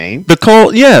 the name? The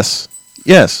Cole, yes.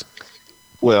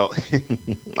 Well,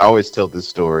 I always tell this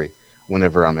story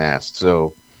whenever I'm asked.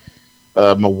 So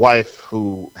my wife,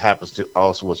 who happens to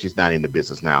also, well, she's not in the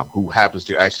business now, who happens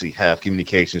to actually have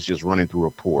communications just running through her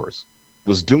pores,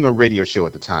 was doing a radio show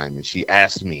at the time, and she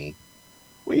asked me,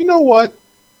 well, you know what?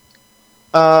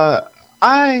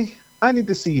 I need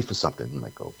to see you for something. I'm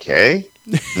like, okay.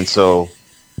 And so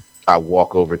I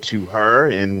walk over to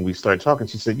her, and we start talking.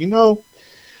 She said,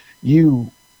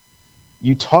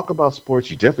 you talk about sports,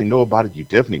 you definitely know about it, you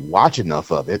definitely watch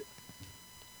enough of it.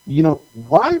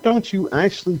 Why don't you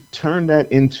actually turn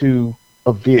that into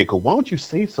a vehicle? Why don't you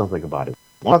say something about it?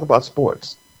 Talk about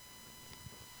sports.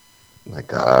 I'm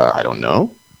like, I don't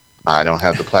know. I don't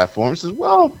have the platform. She says,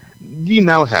 well, you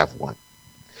now have one.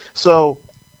 So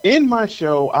in my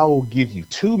show, I will give you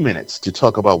 2 minutes to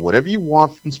talk about whatever you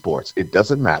want from sports. It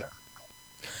doesn't matter.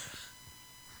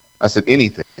 I said,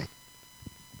 anything.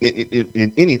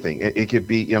 In anything. It could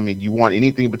be, you want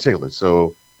anything in particular.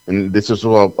 So, and this is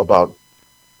all about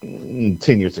 10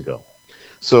 years ago.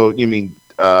 So, you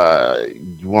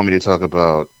want me to talk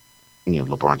about,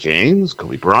 LeBron James,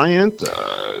 Kobe Bryant,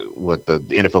 what the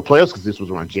NFL playoffs, because this was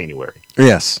around January.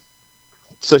 Yes.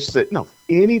 So she said, no,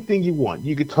 anything you want.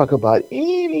 You could talk about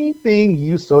anything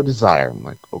you so desire. I'm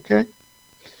like, okay.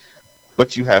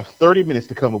 But you have 30 minutes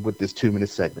to come up with this 2-minute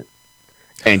segment.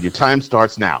 And your time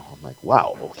starts now. I'm like,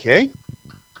 wow, okay.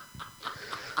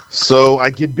 So I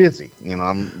get busy.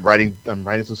 I'm writing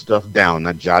some stuff down.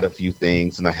 I jot a few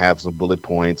things, and I have some bullet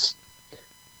points.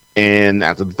 And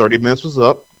after the 30 minutes was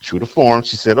up, true to form,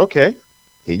 she said, okay,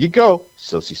 here you go.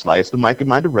 So she slides the mic in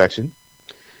my direction.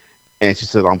 And she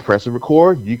said, I'm pressing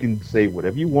record. You can say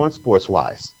whatever you want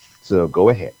sports-wise. So go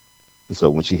ahead. And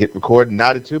so when she hit record and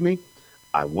nodded to me,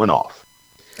 I went off.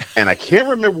 And I can't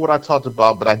remember what I talked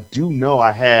about, but I do know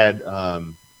I had,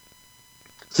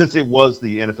 since it was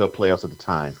the NFL playoffs at the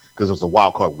time, because it was a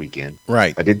wild card weekend.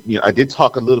 Right. I did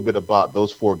talk a little bit about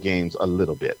those 4 games a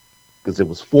little bit, because it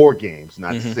was 4 games,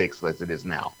 not 6 as it is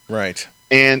now. Right.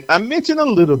 And I mentioned a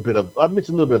little bit of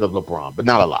LeBron, but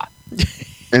not a lot.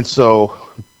 And so,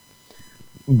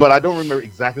 but I don't remember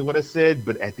exactly what I said,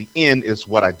 but at the end is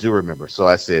what I do remember. So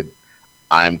I said,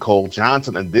 I'm Cole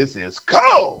Johnson, and this is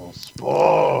Cole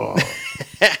Sports.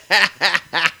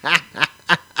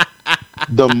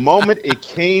 The moment it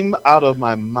came out of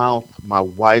my mouth, my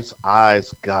wife's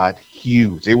eyes got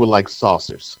huge. They were like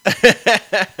saucers.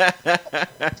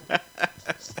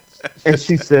 And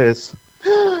she says,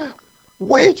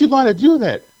 where'd you learn to do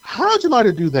that? How'd you learn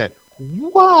to do that?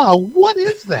 Wow, what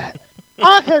is that?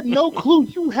 I had no clue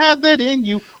you had that in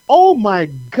you. Oh my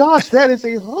gosh, that is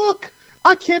a hook.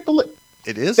 I can't believe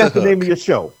it is. That's the name of your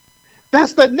show.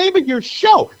 That's the name of your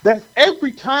show. That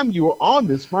every time you are on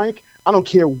this mic, I don't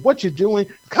care what you're doing,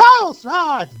 Kyle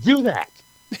Sodge, do that.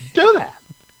 Do that.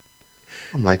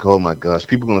 I'm like, oh my gosh,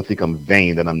 people are going to think I'm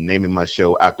vain that I'm naming my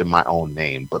show after my own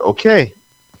name. But okay.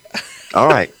 All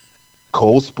right.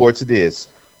 Cole Sports it is.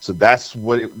 So that's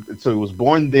what so it was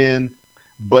born then,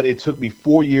 but it took me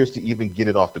 4 years to even get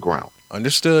it off the ground.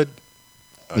 Understood.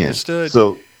 Yeah.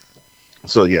 So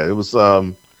yeah, it was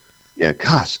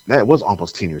gosh, that was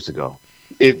almost 10 years ago.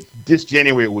 This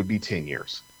January it would be 10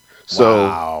 years. So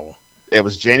wow. It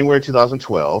was January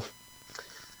 2012.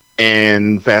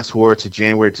 And fast forward to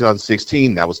January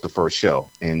 2016, that was the first show.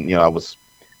 And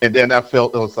then I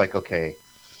felt it was like, okay.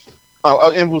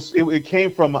 It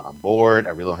came from I'm bored,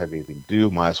 I really don't have anything to do,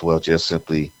 might as well just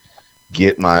simply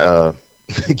get my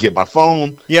get my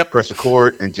phone, press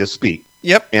record, and just speak.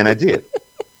 Yep. And I did.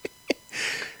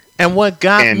 And what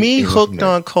got me hooked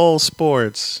on Cole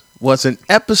Sports was an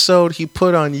episode he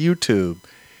put on YouTube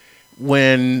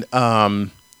when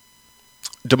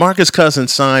DeMarcus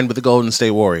Cousins signed with the Golden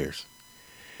State Warriors.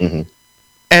 Mm-hmm.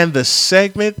 And the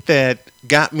segment that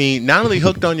got me not only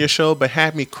hooked on your show, but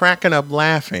had me cracking up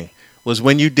laughing was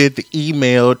when you did the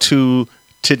email to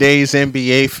today's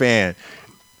NBA fan.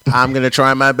 I'm going to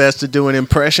try my best to do an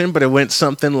impression, but it went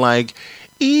something like,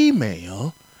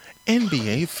 email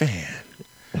NBA fan.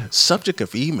 Subject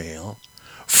of email,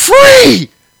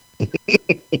 free!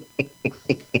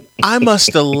 I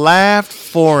must have laughed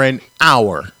for an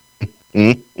hour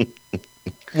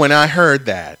when I heard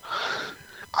that.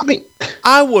 I mean,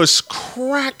 I was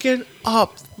cracking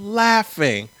up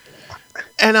laughing.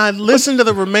 And I listened to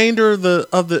the remainder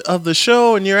of the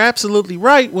show, and you're absolutely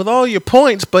right with all your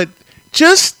points, but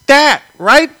just that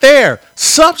right there,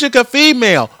 subject of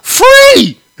email,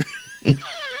 free!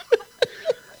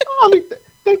 I mean,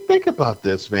 think about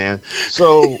this, man.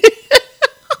 So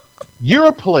you're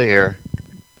a player.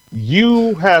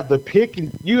 You have the pick,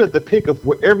 and you have the pick of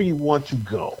wherever you want to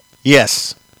go.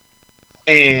 Yes.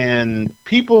 And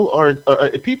people are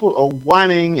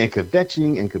whining and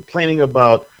kvetching and complaining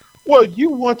about, well, you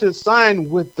want to sign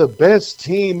with the best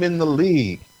team in the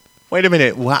league. Wait a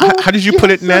minute. How did you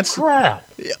put it in that? How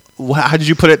did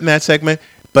you put it in that segment?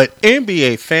 But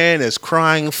NBA fan is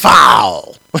crying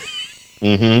foul.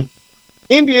 Mm-hmm.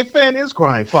 NBA fan is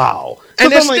crying foul,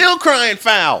 and they're still crying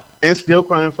foul. And still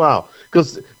crying foul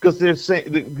because they're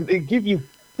saying they give you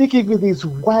these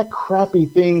whack, crappy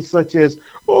things such as,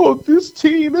 oh, this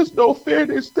team is no fair.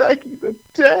 They're stacking the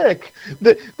deck.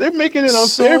 They're making it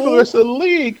unfair for the rest of the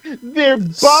league. They're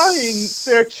buying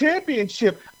their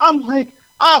championship. I'm like,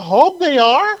 I hope they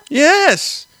are.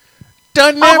 Yes.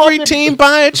 Doesn't every team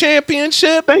buy a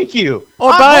championship? Thank you.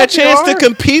 Or buy a chance to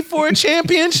compete for a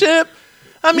championship?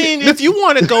 I mean, if you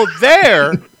want to go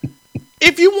there,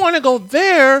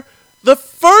 the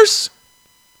first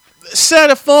set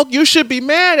of folk you should be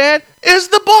mad at is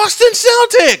the Boston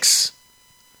Celtics.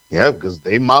 Yeah, because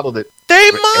they modeled it.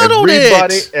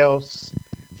 Everybody else.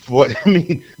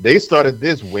 They started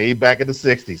this way back in the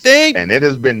 60s. And it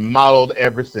has been modeled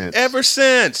ever since.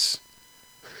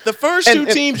 The first two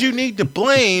teams you need to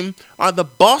blame are the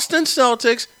Boston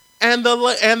Celtics and the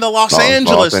Los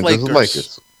Angeles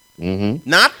Lakers. Mm-hmm.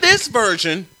 Not this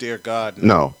version, dear God.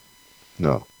 No.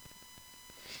 Not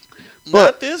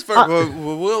this version.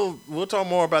 We'll talk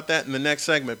more about that in the next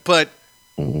segment. But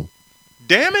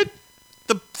damn it,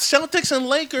 the Celtics and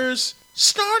Lakers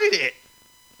started it.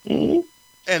 Mm-hmm.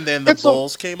 And then the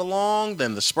Bulls came along,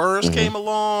 then the Spurs came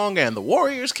along, and the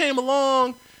Warriors came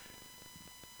along.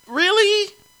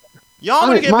 Really? Y'all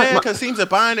want to get mad because teams are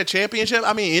buying a championship?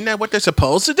 I mean, isn't that what they're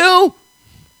supposed to do?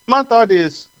 My thought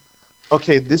is,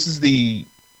 okay, this is the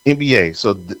NBA,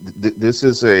 so this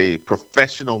is a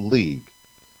professional league.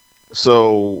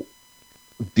 So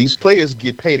these players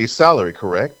get paid a salary,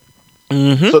 correct?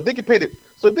 Mm-hmm. So if they get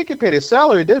paid a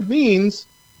salary, that means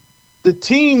the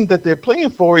team that they're playing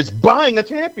for is buying a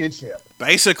championship.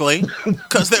 Basically,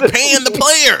 because they're paying the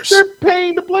players. They're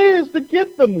paying the players to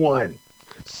get them one.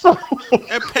 So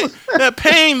they're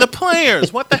paying the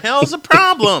players. What the hell's the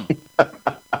problem?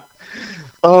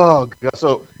 Oh God!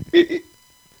 So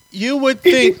you would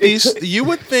think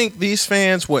these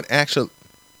fans would actually.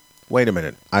 Wait a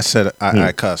minute! I said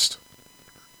I cussed.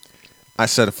 I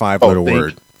said a 5-letter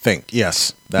word. Think.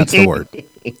 Yes, that's the word.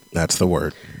 That's the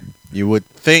word. You would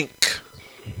think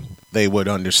they would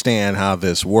understand how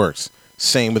this works.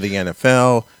 Same with the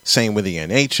NFL. Same with the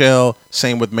NHL.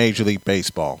 Same with Major League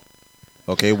Baseball.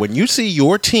 Okay, when you see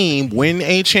your team win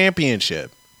a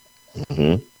championship,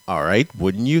 all right,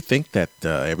 wouldn't you think that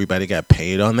everybody got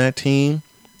paid on that team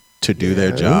to do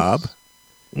their job?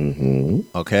 Mm-hmm.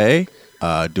 Okay.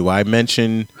 Do I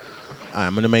mention?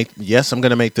 I'm gonna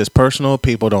make this personal.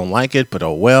 People don't like it, but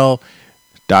oh well.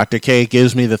 Dr. K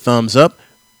gives me the thumbs up.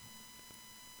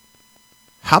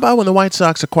 How about when the White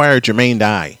Sox acquired Jermaine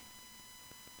Dye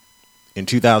in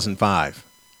 2005?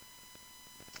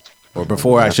 Or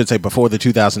before, I should say, before the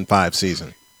 2005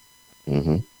 season.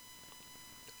 Mm-hmm.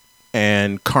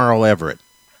 and Carl Everett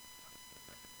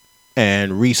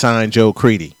and re-signed Joe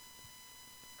Creedy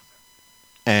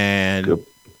and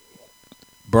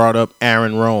brought up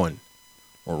Aaron Rowan.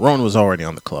 Well, Rowan was already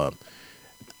on the club.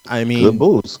 I mean, good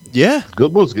moves. Yeah,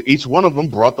 good moves. Each one of them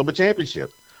brought them a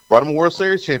championship. Brought them a World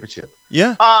Series championship.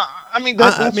 Yeah. I mean,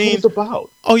 that's what it's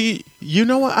about. Oh, you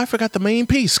know what? I forgot the main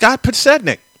piece. Scott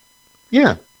Podsednik.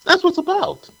 Yeah, that's what it's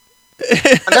about.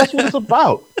 That's what it's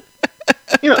about.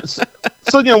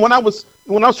 So when I was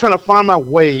trying to find my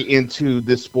way into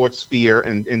this sports sphere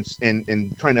and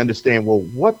trying to understand, well,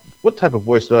 what type of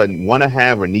voice do I want to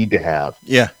have or need to have?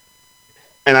 Yeah.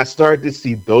 And I started to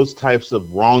see those types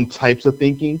of wrong types of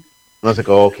thinking. And I was like,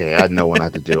 oh, okay, I know what I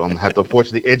have to do. I'm going to have to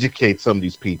unfortunately educate some of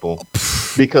these people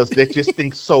because they just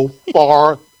think so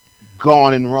far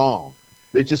gone and wrong.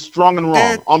 They're just strong and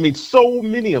wrong. I mean, so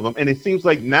many of them. And it seems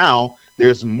like now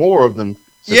there's more of them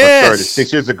since I started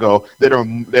 6 years ago that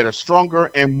are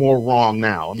stronger and more wrong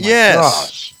now. My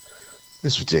gosh,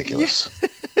 it's ridiculous.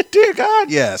 Dear God,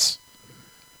 yes.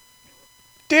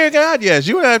 Dear God, yes.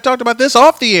 You and I have talked about this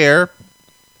off the air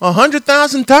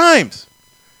 100,000 times.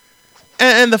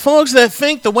 And the folks that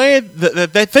think the way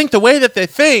that they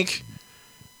think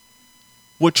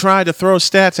would try to throw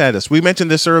stats at us. We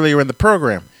mentioned this earlier in the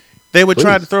program. They would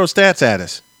try to throw stats at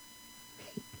us.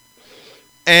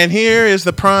 And here is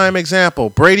the prime example.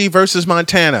 Brady versus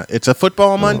Montana. It's a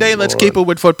football Monday. Let's keep it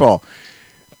with football.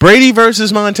 Brady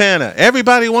versus Montana.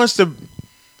 Everybody wants to,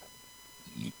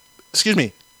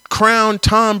 crown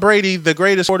Tom Brady the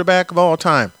greatest quarterback of all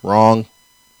time. Wrong.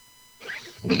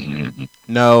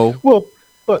 No. Well,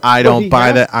 I don't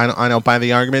buy that. I don't buy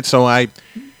the argument. So okay.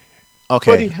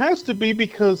 But he has to be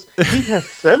because he has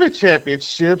 7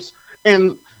 championships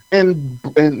and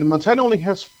Montana only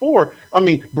has 4. I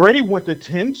mean, Brady went to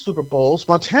 10 Super Bowls.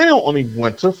 Montana only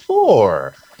went to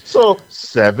 4. So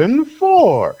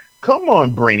 7-4. Come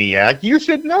on, Brainiac. You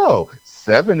should know.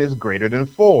 7 is greater than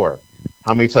 4.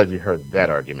 How many times have you heard that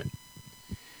argument?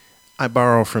 I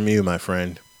borrow from you, my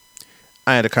friend.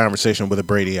 I had a conversation with a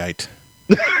Bradyite.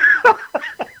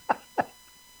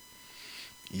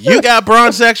 You got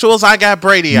bronzexuals, I got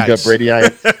Bradyites. You got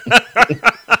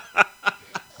Bradyites?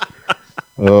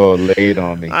 Oh, laid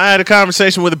on me. I had a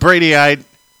conversation with a Bradyite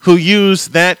who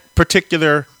used that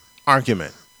particular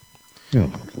argument.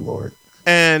 Oh, Lord.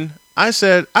 And I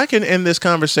said, I can end this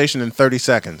conversation in 30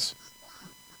 seconds.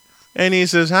 And he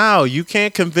says, how? You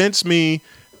can't convince me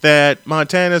that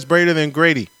Montana's greater than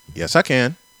Grady. Yes, I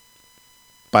can.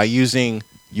 By using,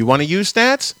 you want to use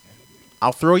stats?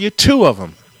 I'll throw you 2 of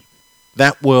them.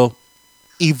 That will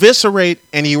eviscerate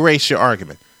and erase your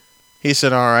argument. He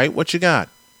said, all right, what you got?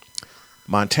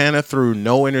 Montana threw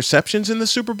no interceptions in the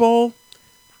Super Bowl.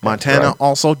 Montana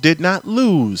also did not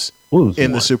lose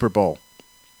in the Super Bowl.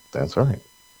 That's right.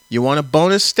 You want a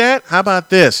bonus stat? How about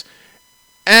this?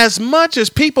 As much as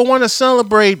people want to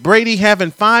celebrate Brady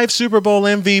having 5 Super Bowl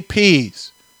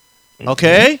MVPs,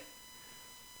 okay?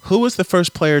 Who was the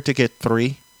first player to get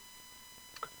 3?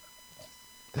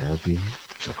 That would be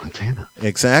Montana.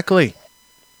 Exactly.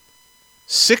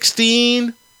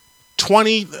 16,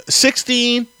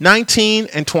 19,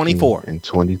 and 24. And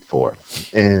 24.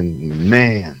 And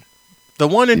man. The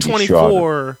one in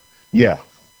 24. Yeah.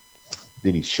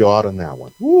 Did he show out on that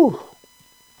one? Woo.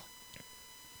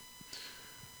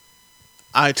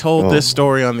 I told this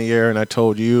story on the air, and I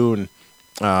told you, and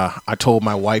I told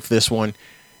my wife this one.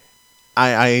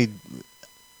 I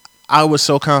was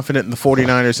so confident in the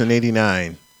 49ers in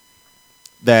 '89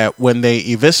 that when they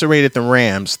eviscerated the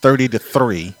Rams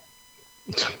 30-3,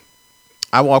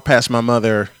 I walked past my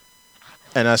mother,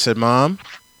 and I said, Mom,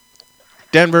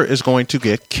 Denver is going to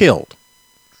get killed.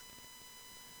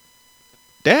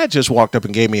 Dad just walked up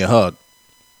and gave me a hug.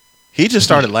 He just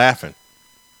started laughing.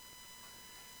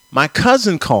 My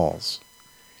cousin calls,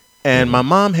 and my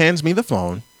mom hands me the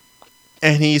phone,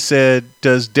 and he said,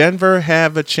 does Denver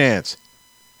have a chance?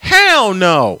 Hell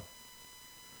no.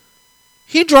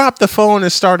 He dropped the phone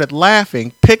and started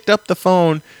laughing, picked up the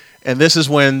phone, and this is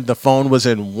when the phone was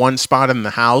in one spot in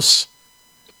the house.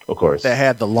 Of course. That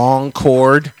had the long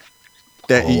cord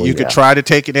that you could try to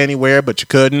take it anywhere, but you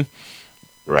couldn't.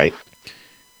 Right.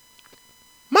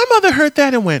 My mother heard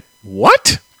that and went,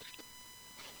 what?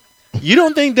 You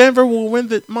don't think Denver will win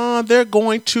the Mom? They're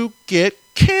going to get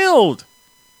killed.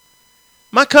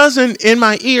 My cousin in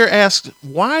my ear asked,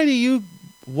 why do you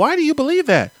believe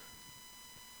that?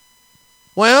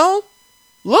 Well,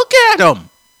 look at them.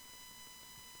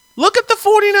 Look at the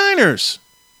 49ers.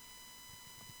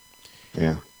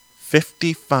 Yeah.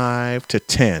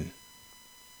 55-10.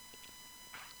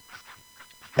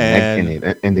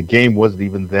 And the game wasn't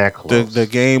even that close. The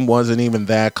game wasn't even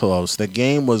that close. The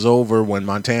game was over when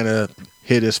Montana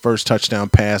hit his first touchdown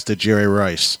pass to Jerry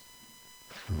Rice.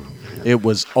 It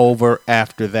was over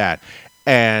after that.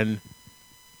 And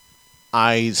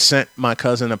I sent my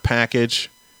cousin a package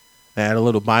that had a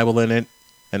little Bible in it.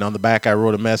 And on the back, I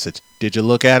wrote a message. Did you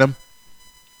look at him?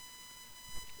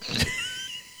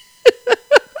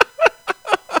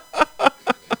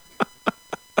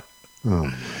 Oh,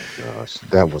 my gosh.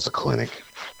 That was a clinic.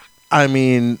 I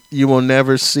mean, you will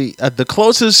never see. The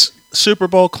closest Super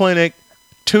Bowl clinic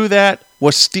to that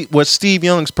was Steve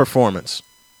Young's performance.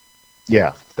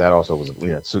 Yeah, that also was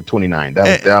so 29.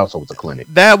 That also was a clinic.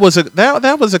 That was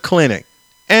a clinic.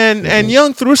 And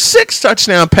Young threw 6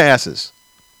 touchdown passes.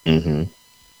 Mm-hmm.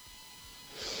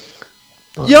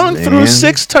 Young threw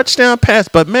 6 touchdown passes.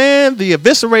 But, man, the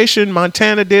evisceration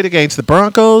Montana did against the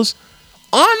Broncos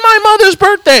on my mother's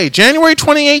birthday, January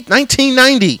 28,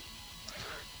 1990.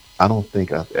 I don't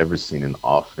think I've ever seen an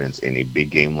offense in a big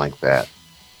game like that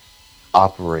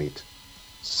operate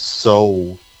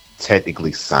so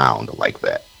technically sound like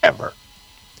that, ever.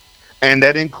 And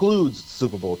that includes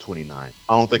Super Bowl 29.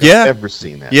 I don't think I've ever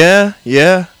seen that. Yeah.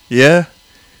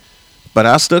 But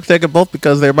I still take them both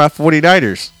because they're my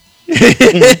 49ers.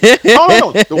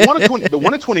 Oh no, the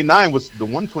one in 29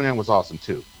 was awesome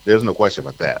too. There's no question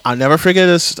about that. I'll never forget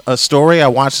a story I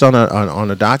watched on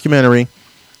a documentary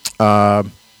or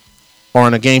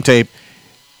on a game tape.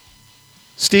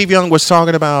 Steve Young was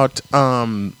talking about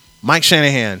Mike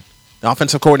Shanahan, the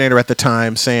offensive coordinator at the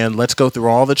time, saying, let's go through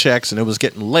all the checks, and it was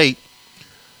getting late.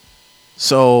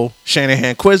 So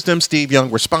Shanahan quizzed him. Steve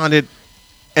Young responded,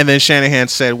 and then Shanahan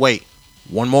said, wait,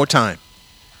 one more time.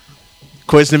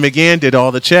 Quizzed him again, did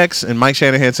all the checks, and Mike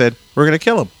Shanahan said, we're going to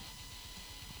kill him.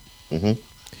 Mm-hmm.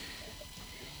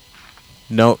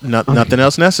 No, nothing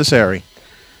else necessary.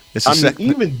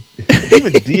 Even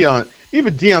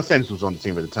Deion Sanders was on the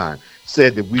team at the time.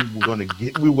 Said that we were going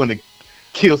to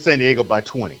kill San Diego by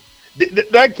 20.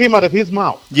 That came out of his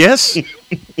mouth. Yes,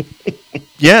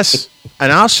 yes.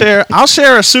 And I'll share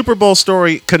a Super Bowl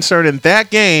story concerning that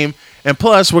game. And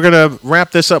plus, we're going to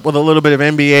wrap this up with a little bit of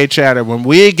NBA chatter when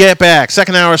we get back.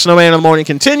 Second hour of Snowman in the Morning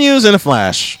continues in a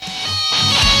flash.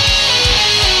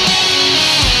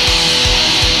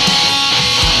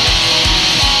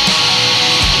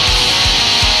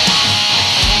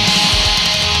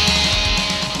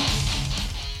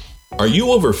 Are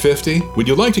you over 50? Would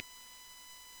you like to...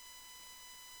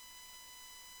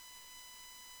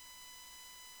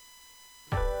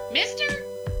 Mister,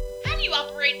 how do you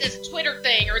operate this Twitter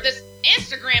thing or this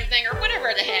Instagram thing or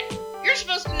whatever the heck? You're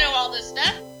supposed to know all this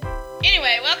stuff.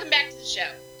 Anyway, welcome back to the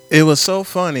show. It was so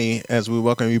funny as we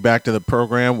welcome you back to the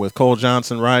program with Cole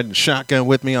Johnson riding shotgun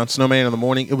with me on Snowman in the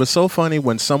Morning. It was so funny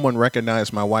when someone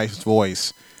recognized my wife's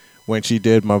voice when she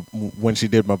did my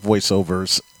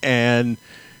voiceovers, and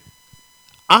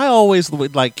I always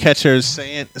would like catch her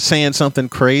saying something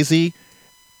crazy,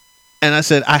 and I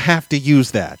said I have to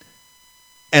use that.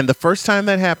 And the first time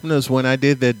that happened was when I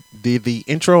did the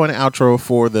intro and outro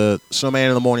for the Snowman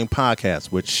in the Morning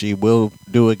podcast, which she will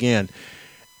do again.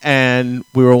 And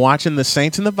we were watching the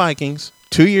Saints and the Vikings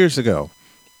 2 years ago.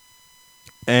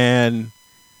 And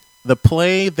the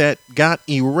play that got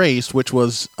erased, which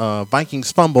was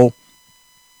Vikings fumble,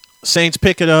 Saints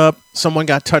pick it up. Someone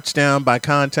got touched down by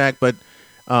contact, but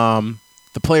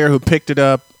the player who picked it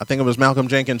up, I think it was Malcolm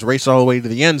Jenkins, raced all the way to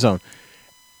the end zone.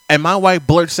 And my wife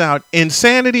blurts out,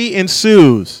 "Insanity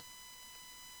ensues."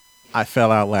 I fell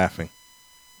out laughing.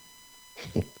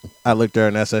 I looked at her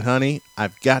and I said, "Honey,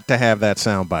 I've got to have that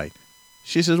soundbite."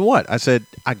 She says, "What?" I said,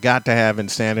 "I got to have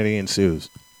insanity ensues."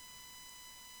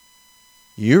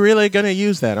 "You're really going to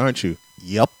use that, aren't you?"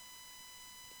 "Yup."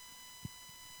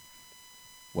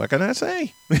 What can I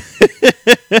say?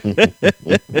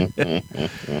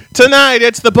 Tonight,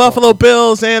 it's the Buffalo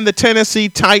Bills and the Tennessee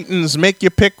Titans. Make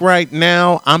your pick right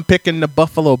now. I'm picking the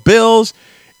Buffalo Bills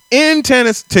in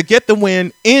Tennessee to get the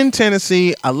win in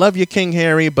Tennessee. I love you, King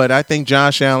Harry, but I think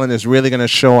Josh Allen is really going to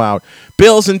show out.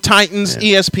 Bills and Titans.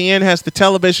 Yeah. ESPN has the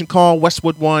television call.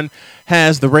 Westwood One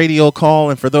has the radio call.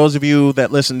 And for those of you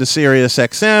that listen to Sirius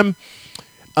XM,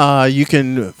 you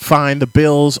can find the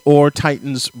Bills or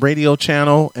Titans radio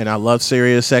channel, and I love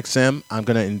Sirius XM. I'm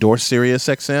going to endorse Sirius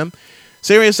XM.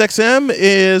 Sirius XM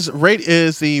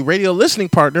is the radio listening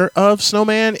partner of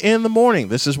Snowman in the Morning.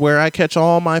 This is where I catch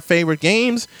all my favorite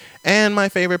games and my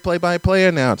favorite play-by-play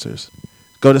announcers.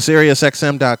 Go to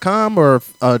SiriusXM.com or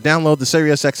download the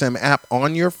SiriusXM app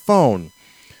on your phone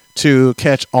to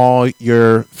catch all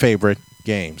your favorite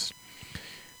games.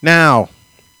 Now,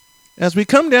 as we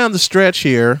come down the stretch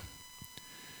here,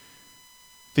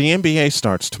 The NBA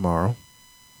starts tomorrow.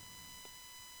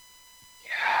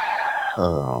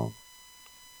 Oh.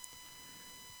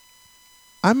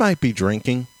 I might be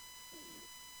drinking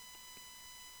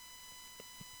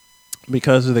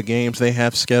because of the games they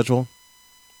have scheduled.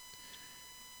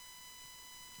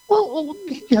 Well,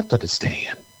 you have to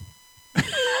understand.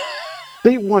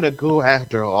 They want to go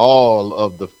after all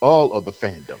of the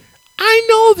fandom. I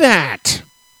know that.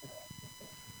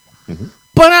 Mm-hmm.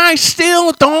 But I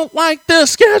still don't like the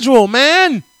schedule,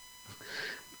 man.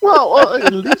 Well,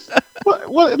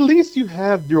 at least you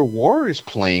have your Warriors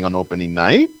playing on opening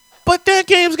night. But that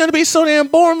game's going to be so damn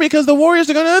boring because the Warriors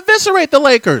are going to eviscerate the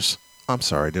Lakers. I'm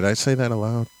sorry, did I say that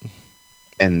aloud?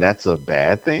 And that's a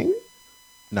bad thing?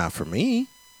 Not for me.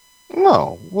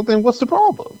 No. Well, then what's the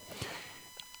problem?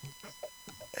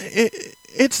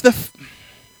 It's the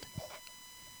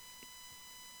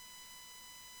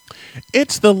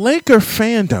Laker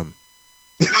fandom.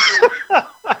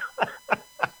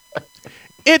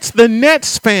 It's the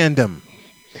Nets fandom.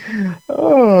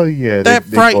 Oh, yeah. That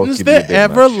frightens the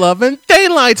ever-loving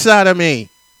daylights out of me.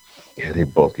 Yeah, they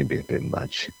both can be a bit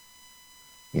much.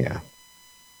 Yeah.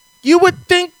 You would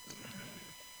think...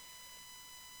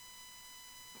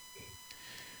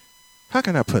 How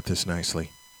can I put this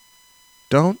nicely?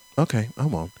 Don't? Okay, I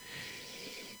won't.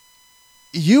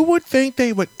 You would think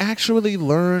they would actually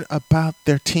learn about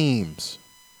their teams.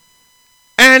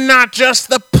 And not just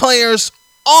the players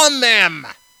on them.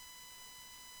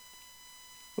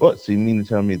 What? So you mean to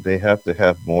tell me they have to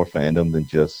have more fandom than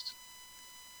just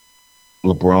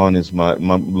LeBron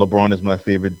is my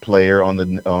favorite player on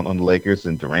the Lakers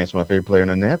and Durant's my favorite player on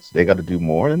the Nets? They got to do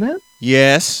more than that?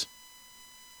 Yes.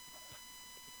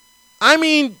 I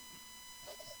mean,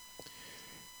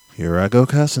 here I go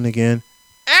cussing again.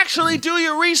 Actually do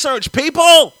your research,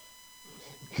 people.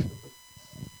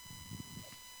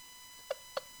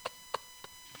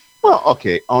 Well,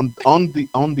 okay. On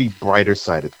the brighter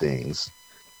side of things,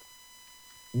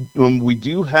 we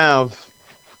do have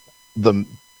the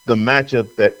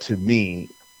matchup that to me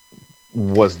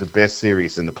was the best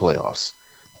series in the playoffs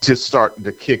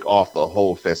to kick off the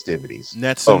whole festivities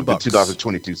Nets and of the Bucks.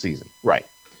 2022 season. Right.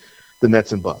 The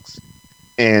Nets and Bucks.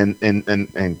 And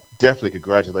definitely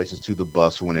congratulations to the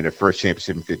Bucks for winning their first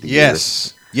championship in 50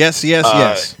 years. Yes.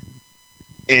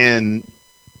 And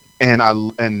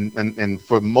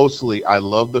for mostly, I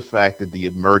love the fact that the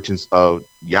emergence of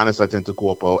Giannis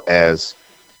Antetokounmpo as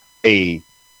a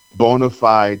bona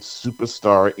fide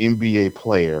superstar NBA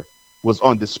player was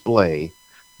on display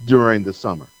during the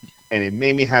summer, and it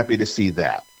made me happy to see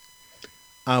that.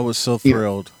 I was so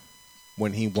thrilled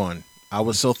when he won. I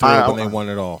was so thrilled when they won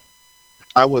it all.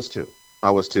 I was too,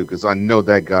 because I know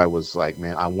that guy was like,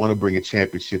 man, I want to bring a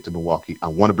championship to Milwaukee. I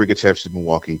want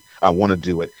to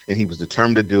do it. And he was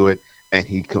determined to do it, and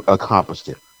he accomplished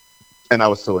it. And I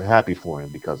was so happy for him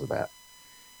because of that.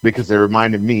 Because it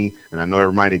reminded me, and I know it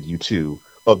reminded you too,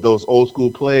 of those old school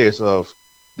players of,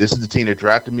 this is the team that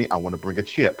drafted me, I want to bring a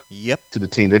chip to the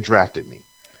team that drafted me.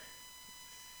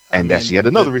 And that's yet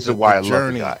another reason why I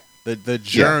love the guy. The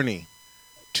journey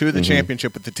to the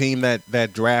championship with the team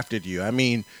that drafted you. I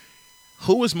mean,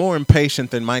 who was more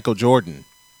impatient than Michael Jordan?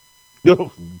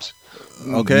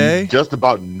 Okay? Just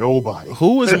about nobody.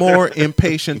 Who was more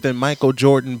impatient than Michael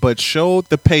Jordan but showed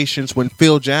the patience when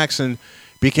Phil Jackson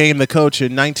became the coach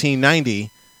in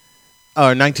 1990,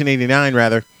 or 1989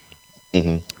 rather,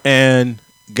 and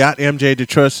got MJ to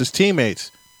trust his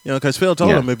teammates. You know, because Phil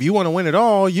told him, if you want to win it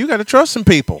all, you got to trust some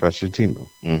people. Trust your team.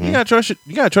 You got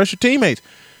to trust your teammates.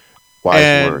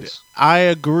 Wise words. I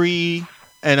agree,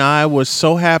 and I was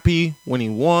so happy when he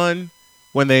won,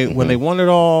 when they won it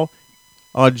all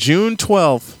on June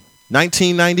 12th,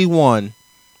 1991,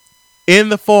 in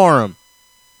the Forum.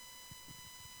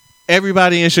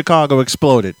 Everybody in Chicago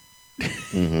exploded.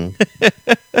 And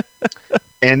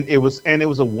it was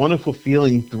a wonderful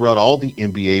feeling throughout all the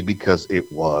NBA because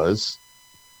it was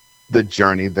the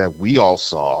journey that we all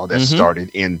saw that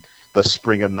started in the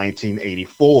spring of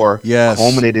 1984,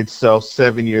 culminated itself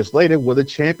 7 years later with a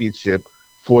championship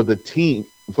for the team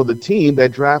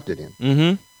that drafted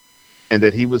him. And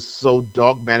that he was so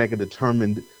dogmatic and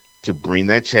determined to bring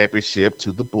that championship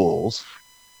to the Bulls.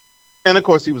 And of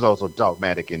course, he was also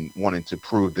dogmatic in wanting to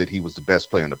prove that he was the best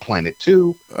player on the planet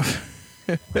too,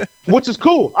 which is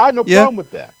cool. I had no problem with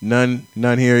that. None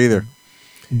here either.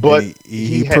 But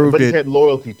he proved it. He had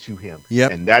loyalty to him.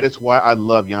 Yep. And that is why I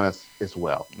love Giannis as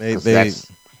well. And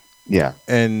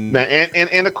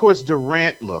of course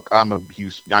Durant. Look, I know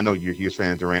you're a huge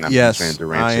fan of Durant. I'm a huge fan of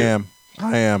Durant.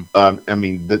 I am. I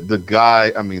mean the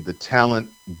guy. I mean the talent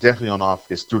definitely on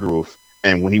off is through the roof.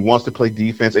 And when he wants to play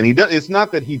defense, and he does, it's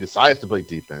not that he decides to play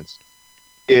defense.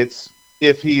 It's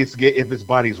if his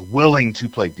body's willing to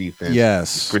play defense.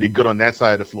 Yes. He's pretty good on that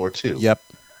side of the floor too. Yep.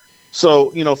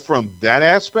 So, from that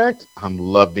aspect, I'm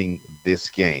loving this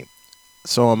game.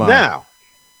 So am I.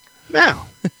 Now,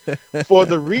 for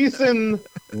the reason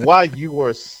why you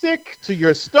are sick to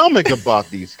your stomach about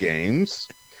these games,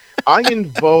 I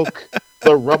invoke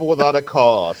the Rebel Without a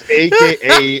Cause,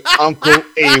 a.k.a. Uncle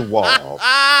AWOL,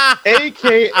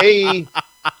 a.k.a.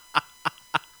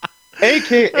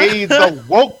 the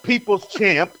woke people's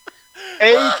champ,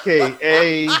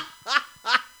 a.k.a.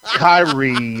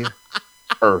 Kyrie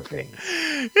Irving.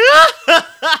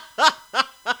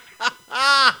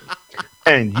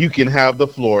 And you can have the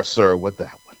floor, sir, with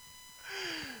that one.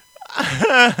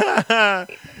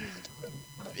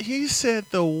 He said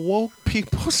the woke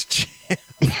people's champ.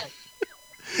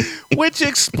 which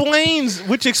explains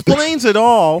it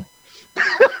all.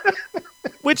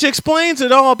 Which explains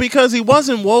it all because he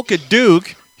wasn't woke at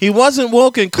Duke. He wasn't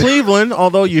woke in Cleveland,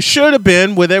 although you should have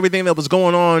been with everything that was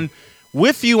going on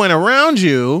with you and around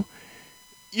you.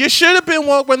 You should have been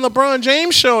woke when LeBron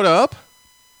James showed up.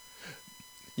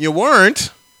 You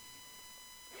weren't.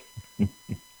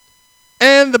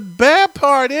 And the bad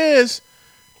part is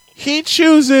he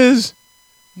chooses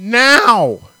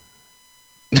now.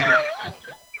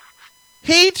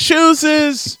 He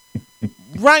chooses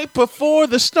right before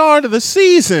the start of the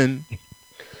season,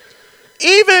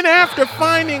 even after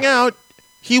finding out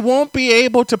he won't be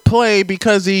able to play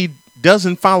because he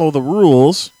doesn't follow the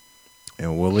rules,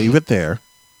 and we'll leave it there.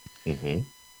 Mm-hmm.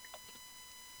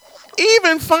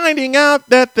 Even finding out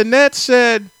that the Nets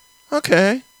said,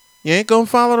 okay, you ain't going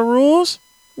to follow the rules,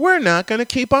 we're not going to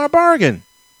keep our bargain,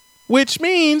 which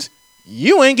means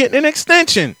you ain't getting an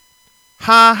extension.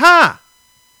 Ha ha.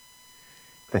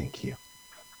 Thank you.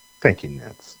 Thank you,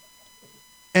 Nets.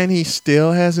 And he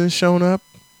still hasn't shown up.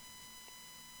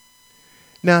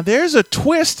 Now, there's a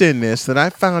twist in this that I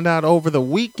found out over the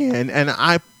weekend, and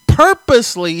I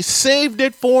purposely saved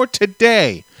it for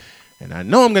today. And I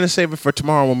know I'm going to save it for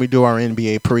tomorrow when we do our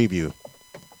NBA preview.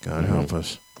 God help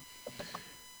us.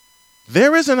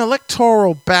 There is an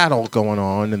electoral battle going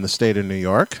on in the state of New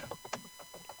York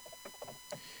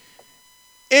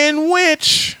in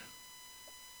which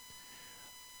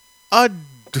I'm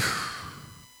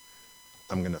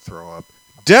going to throw up.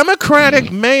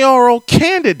 Democratic mayoral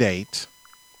candidate,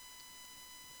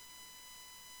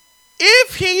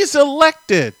 if he's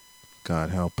elected, God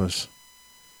help us,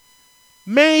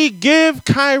 may give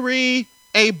Kyrie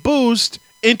a boost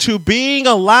into being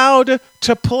allowed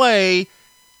to play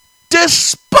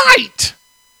despite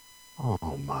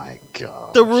oh my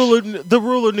God, the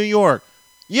rule of New York.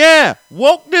 Yeah,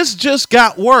 wokeness just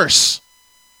got worse.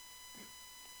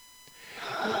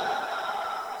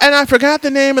 And I forgot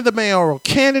the name of the mayoral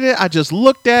candidate. I just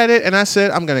looked at it and I said,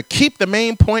 I'm going to keep the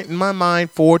main point in my mind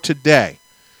for today.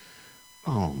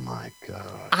 Oh my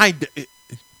God.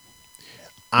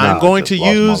 I'm going to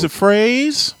use a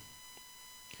phrase.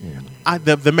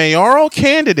 The mayoral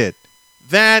candidate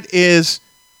that is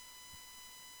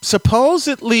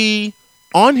supposedly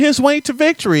on his way to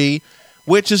victory,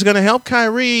 which is going to help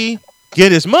Kyrie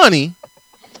get his money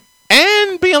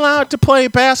and be allowed to play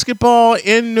basketball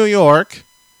in New York.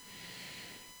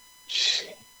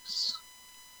 Jeez.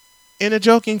 In a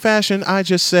joking fashion, I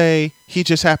just say he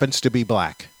just happens to be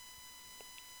black.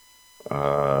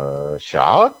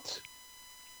 Shocked?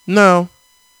 No.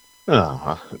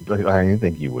 I didn't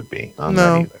think you would be. I'm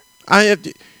not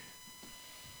either.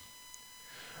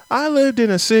 I lived in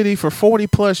a city for 40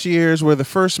 plus years where the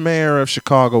first mayor of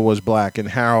Chicago was black, and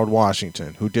Harold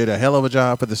Washington, who did a hell of a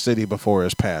job for the city before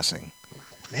his passing.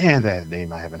 Man, that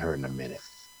name I haven't heard in a minute.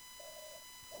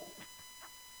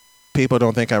 People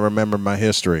don't think I remember my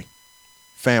history,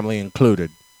 family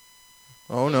included.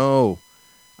 Oh no,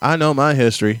 I know my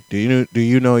history. Do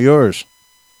you know yours?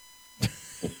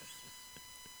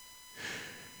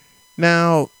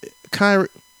 Now, Kyrie,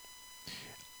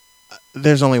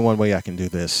 there's only one way I can do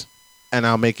this, and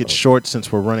I'll make it short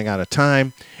since we're running out of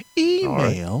time.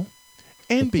 Email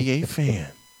NBA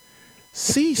fan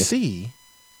CC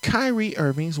Kyrie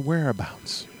Irving's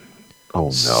whereabouts. Oh no.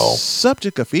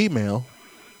 Subject of email: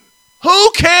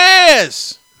 who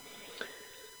cares?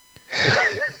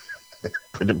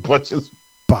 Pretty much is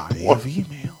body of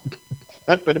email.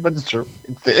 That's pretty much true.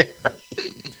 There.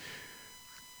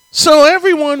 So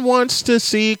everyone wants to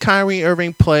see Kyrie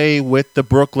Irving play with the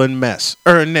Brooklyn Nets.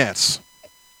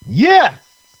 Yes.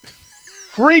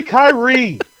 Free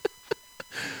Kyrie.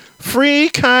 Free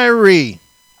Kyrie.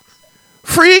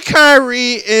 Free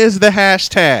Kyrie is the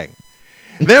hashtag.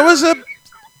 There was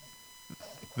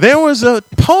a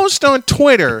post on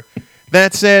Twitter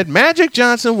that said Magic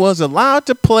Johnson was allowed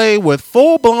to play with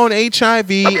full-blown HIV,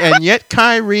 and yet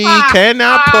Kyrie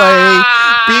cannot play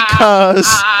because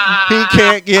he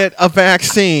can't get a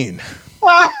vaccine.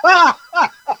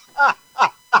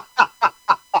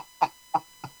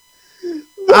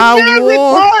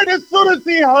 Retired as soon as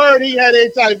he heard he had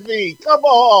HIV. Come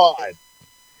on.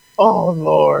 Oh,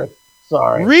 Lord.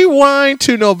 Sorry. Rewind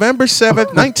to November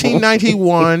 7th,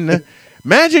 1991.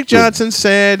 Magic Johnson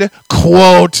said,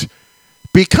 quote,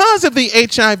 "Because of the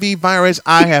HIV virus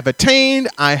I have attained,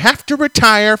 I have to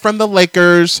retire from the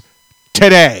Lakers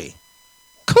today."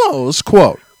 Close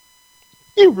quote.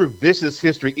 You revisionist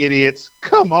history idiots.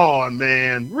 Come on,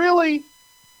 man. Really?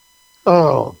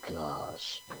 Oh,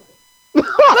 gosh.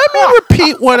 Let me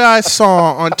repeat what I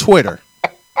saw on Twitter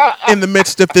in the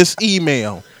midst of this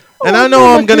email. And I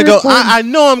know I'm gonna go. I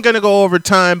know I'm gonna go over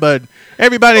time, but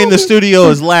everybody in the studio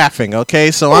is laughing.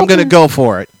 Okay, so I'm gonna go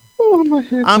for it.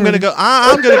 I'm gonna go.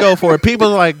 I'm gonna go for it.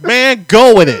 People are like, "Man,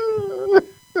 go with it."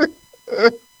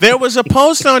 There was a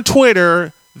post on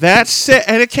Twitter that said,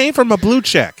 and it came from a blue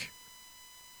check.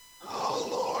 Oh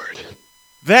Lord.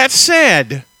 That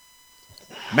said,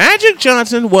 Magic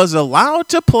Johnson was allowed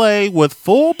to play with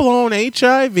full-blown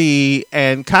HIV,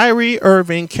 and Kyrie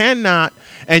Irving cannot.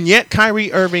 And yet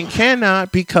Kyrie Irving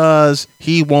cannot because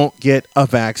he won't get a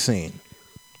vaccine.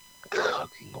 Good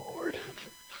Lord.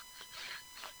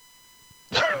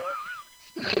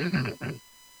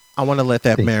 I want to let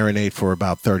that marinate for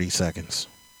about 30 seconds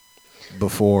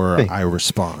before I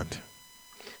respond.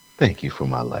 Thank you for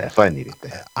my laugh. I needed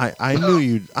that. I knew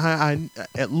you'd.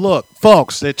 Look,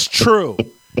 folks, it's true.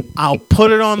 I'll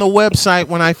put it on the website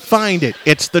when I find it.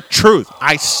 It's the truth.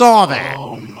 I saw that.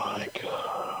 Oh, my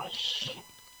gosh.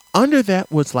 Under that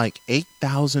was like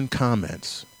 8,000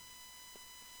 comments.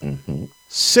 Mm-hmm.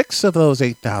 6 of those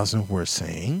 8,000 were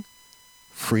saying,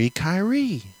 "Free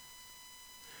Kyrie."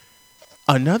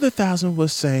 Another 1,000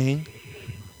 was saying,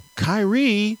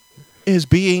 "Kyrie is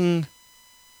being,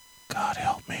 God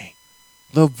help me,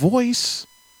 the voice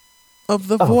of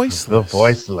the voiceless." The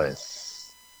voiceless.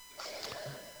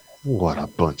 What a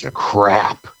bunch of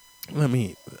crap.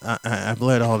 I've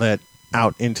let all that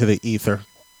out into the ether,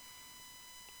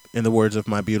 in the words of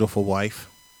my beautiful wife.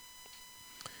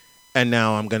 And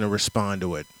now I'm going to respond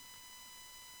to it.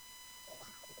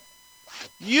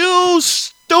 You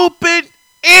stupid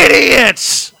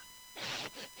idiots!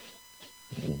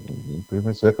 Pretty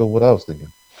much echo what I was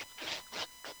thinking.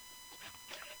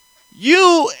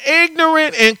 You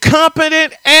ignorant,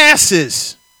 incompetent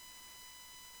asses!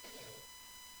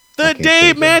 The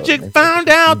day Magic found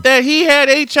out that he had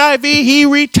HIV, he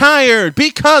retired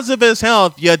because of his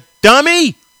health, you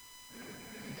dummy!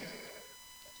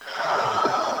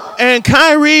 And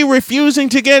Kyrie refusing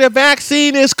to get a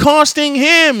vaccine is costing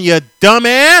him, you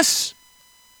dumbass!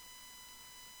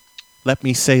 Let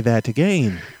me say that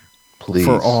again. Please.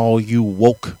 For all you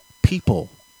woke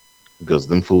people. Because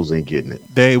them fools ain't getting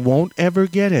it. They won't ever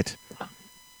get it.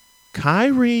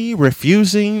 Kyrie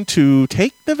refusing to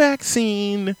take the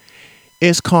vaccine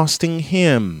is costing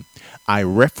him. I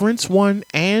reference one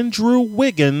Andrew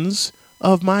Wiggins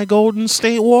of my Golden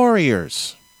State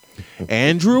Warriors.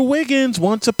 Andrew Wiggins,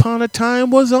 once upon a time,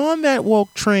 was on that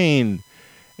woke train.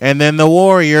 And then the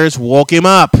Warriors woke him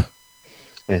up.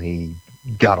 And he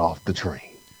got off the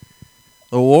train.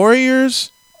 The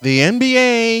Warriors, the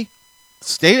NBA,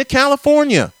 state of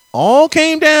California, all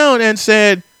came down and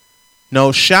said,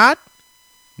 no shot,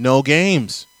 no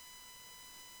games.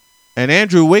 And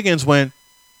Andrew Wiggins went,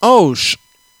 oh,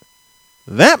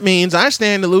 that means I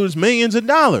stand to lose millions of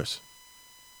dollars.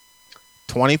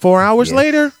 24 hours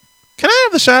later, can I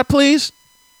have the shot, please?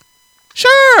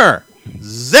 Sure.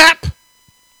 Zap.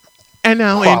 And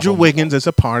now Andrew Wiggins is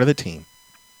a part of the team.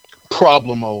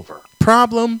 Problem over.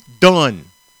 Problem done.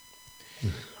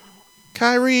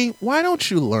 Kyrie, why don't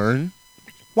you learn?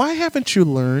 Why haven't you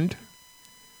learned?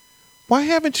 Why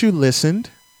haven't you listened?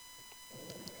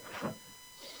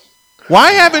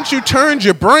 Why haven't you turned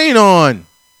your brain on?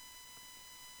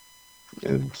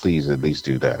 And please at least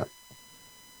do that.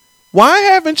 Why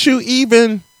haven't you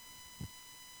even...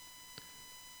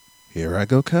 Here I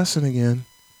go cussing again.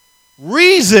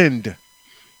 Reasoned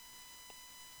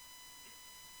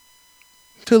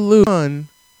to lose a ton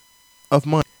of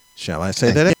money. Shall I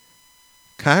say that again?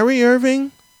 Kyrie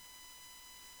Irving,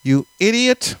 you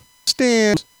idiot,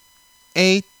 stands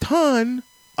a ton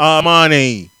of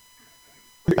money.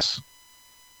 Yes.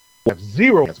 I have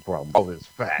zero problem. Oh, it's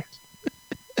fact.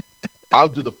 I'll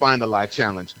do the Find a Lie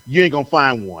challenge. You ain't gonna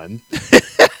find one.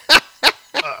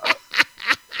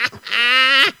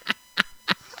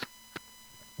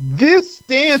 This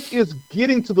stance is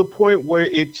getting to the point where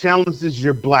it challenges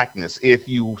your blackness. If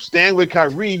you stand with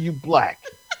Kyrie, you black.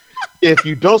 If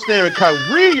you don't stand with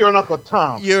Kyrie, you're an Uncle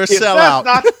Tom. You're a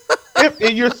sellout. If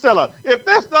you're a sellout. If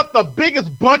that's not the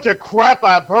biggest bunch of crap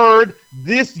I've heard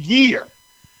this year,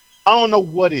 I don't know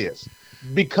what is.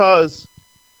 Because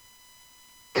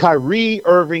Kyrie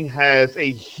Irving has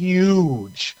a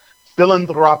huge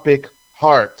philanthropic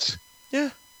heart.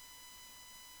 Yeah.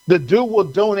 The dude will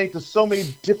donate to so many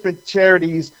different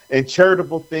charities and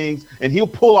charitable things, and he'll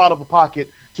pull out of a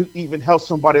pocket to even help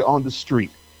somebody on the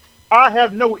street. I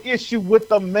have no issue with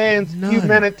the man's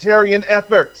humanitarian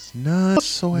efforts. None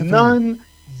whatsoever. None.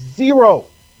 Zero.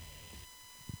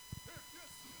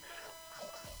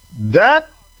 That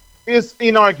is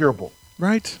inarguable.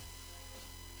 Right.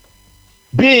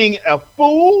 Being a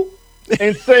fool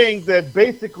and saying that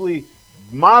basically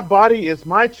my body is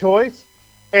my choice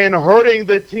and hurting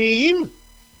the team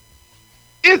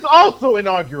is also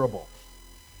inarguable.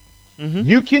 Mm-hmm.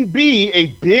 You can be a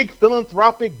big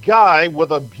philanthropic guy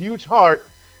with a huge heart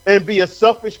and be a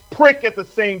selfish prick at the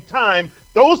same time.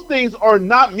 Those things are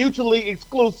not mutually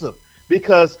exclusive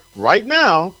because right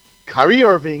now, Kyrie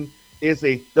Irving is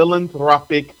a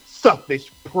philanthropic,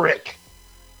 selfish prick.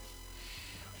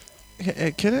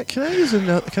 Can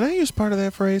I use part of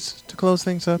that phrase to close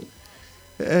things up?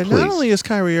 Not only is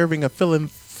Kyrie Irving a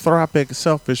philanthropic,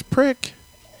 selfish prick,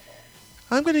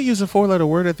 I'm going to use a 4-letter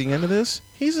word at the end of this.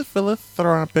 He's a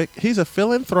philanthropic,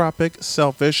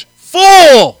 selfish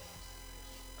fool.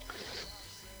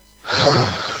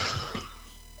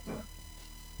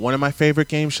 One of my favorite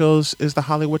game shows is the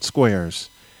Hollywood Squares,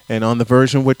 and on the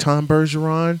version with Tom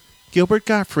Bergeron, Gilbert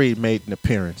Gottfried made an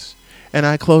appearance. And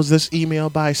I close this email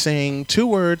by saying 2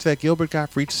 words that Gilbert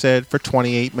Gottfried said for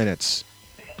 28 minutes.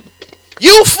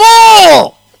 You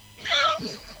fool!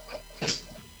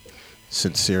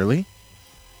 Sincerely,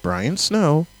 Brian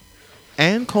Snow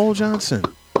and Cole Johnson.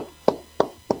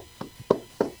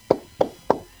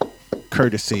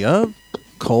 Courtesy of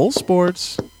Cole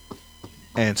Sports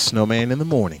and Snowman in the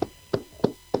Morning.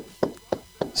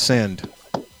 Send.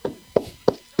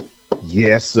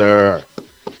 Yes, sir.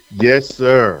 Yes,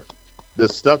 sir. The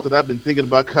stuff that I've been thinking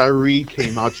about Kyrie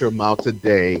came out your mouth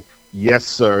today. Yes,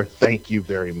 sir. Thank you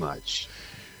very much.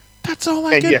 That's all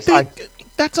I can think.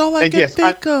 That's all I can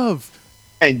think of.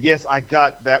 And yes, I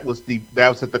got that was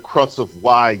at the crux of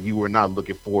why you were not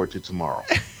looking forward to tomorrow.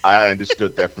 I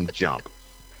understood that from jump.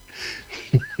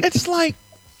 It's like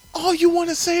all you want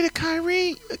to say to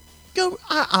Kyrie.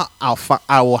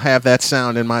 I will have that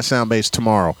sound in my sound base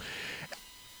tomorrow.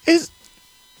 Is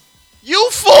you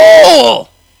fool?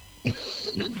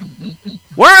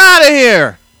 We're out of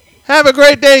here. Have a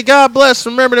great day. God bless.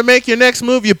 Remember to make your next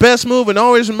move your best move. And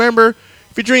always remember,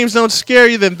 if your dreams don't scare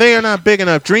you, then they are not big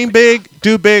enough. Dream big,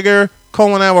 do bigger.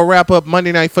 Cole and I will wrap up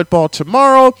Monday Night Football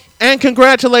tomorrow. And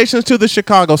congratulations to the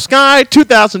Chicago Sky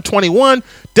 2021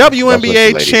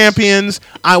 WNBA champions.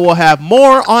 I will have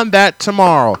more on that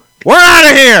tomorrow. We're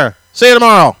out of here. See you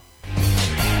tomorrow.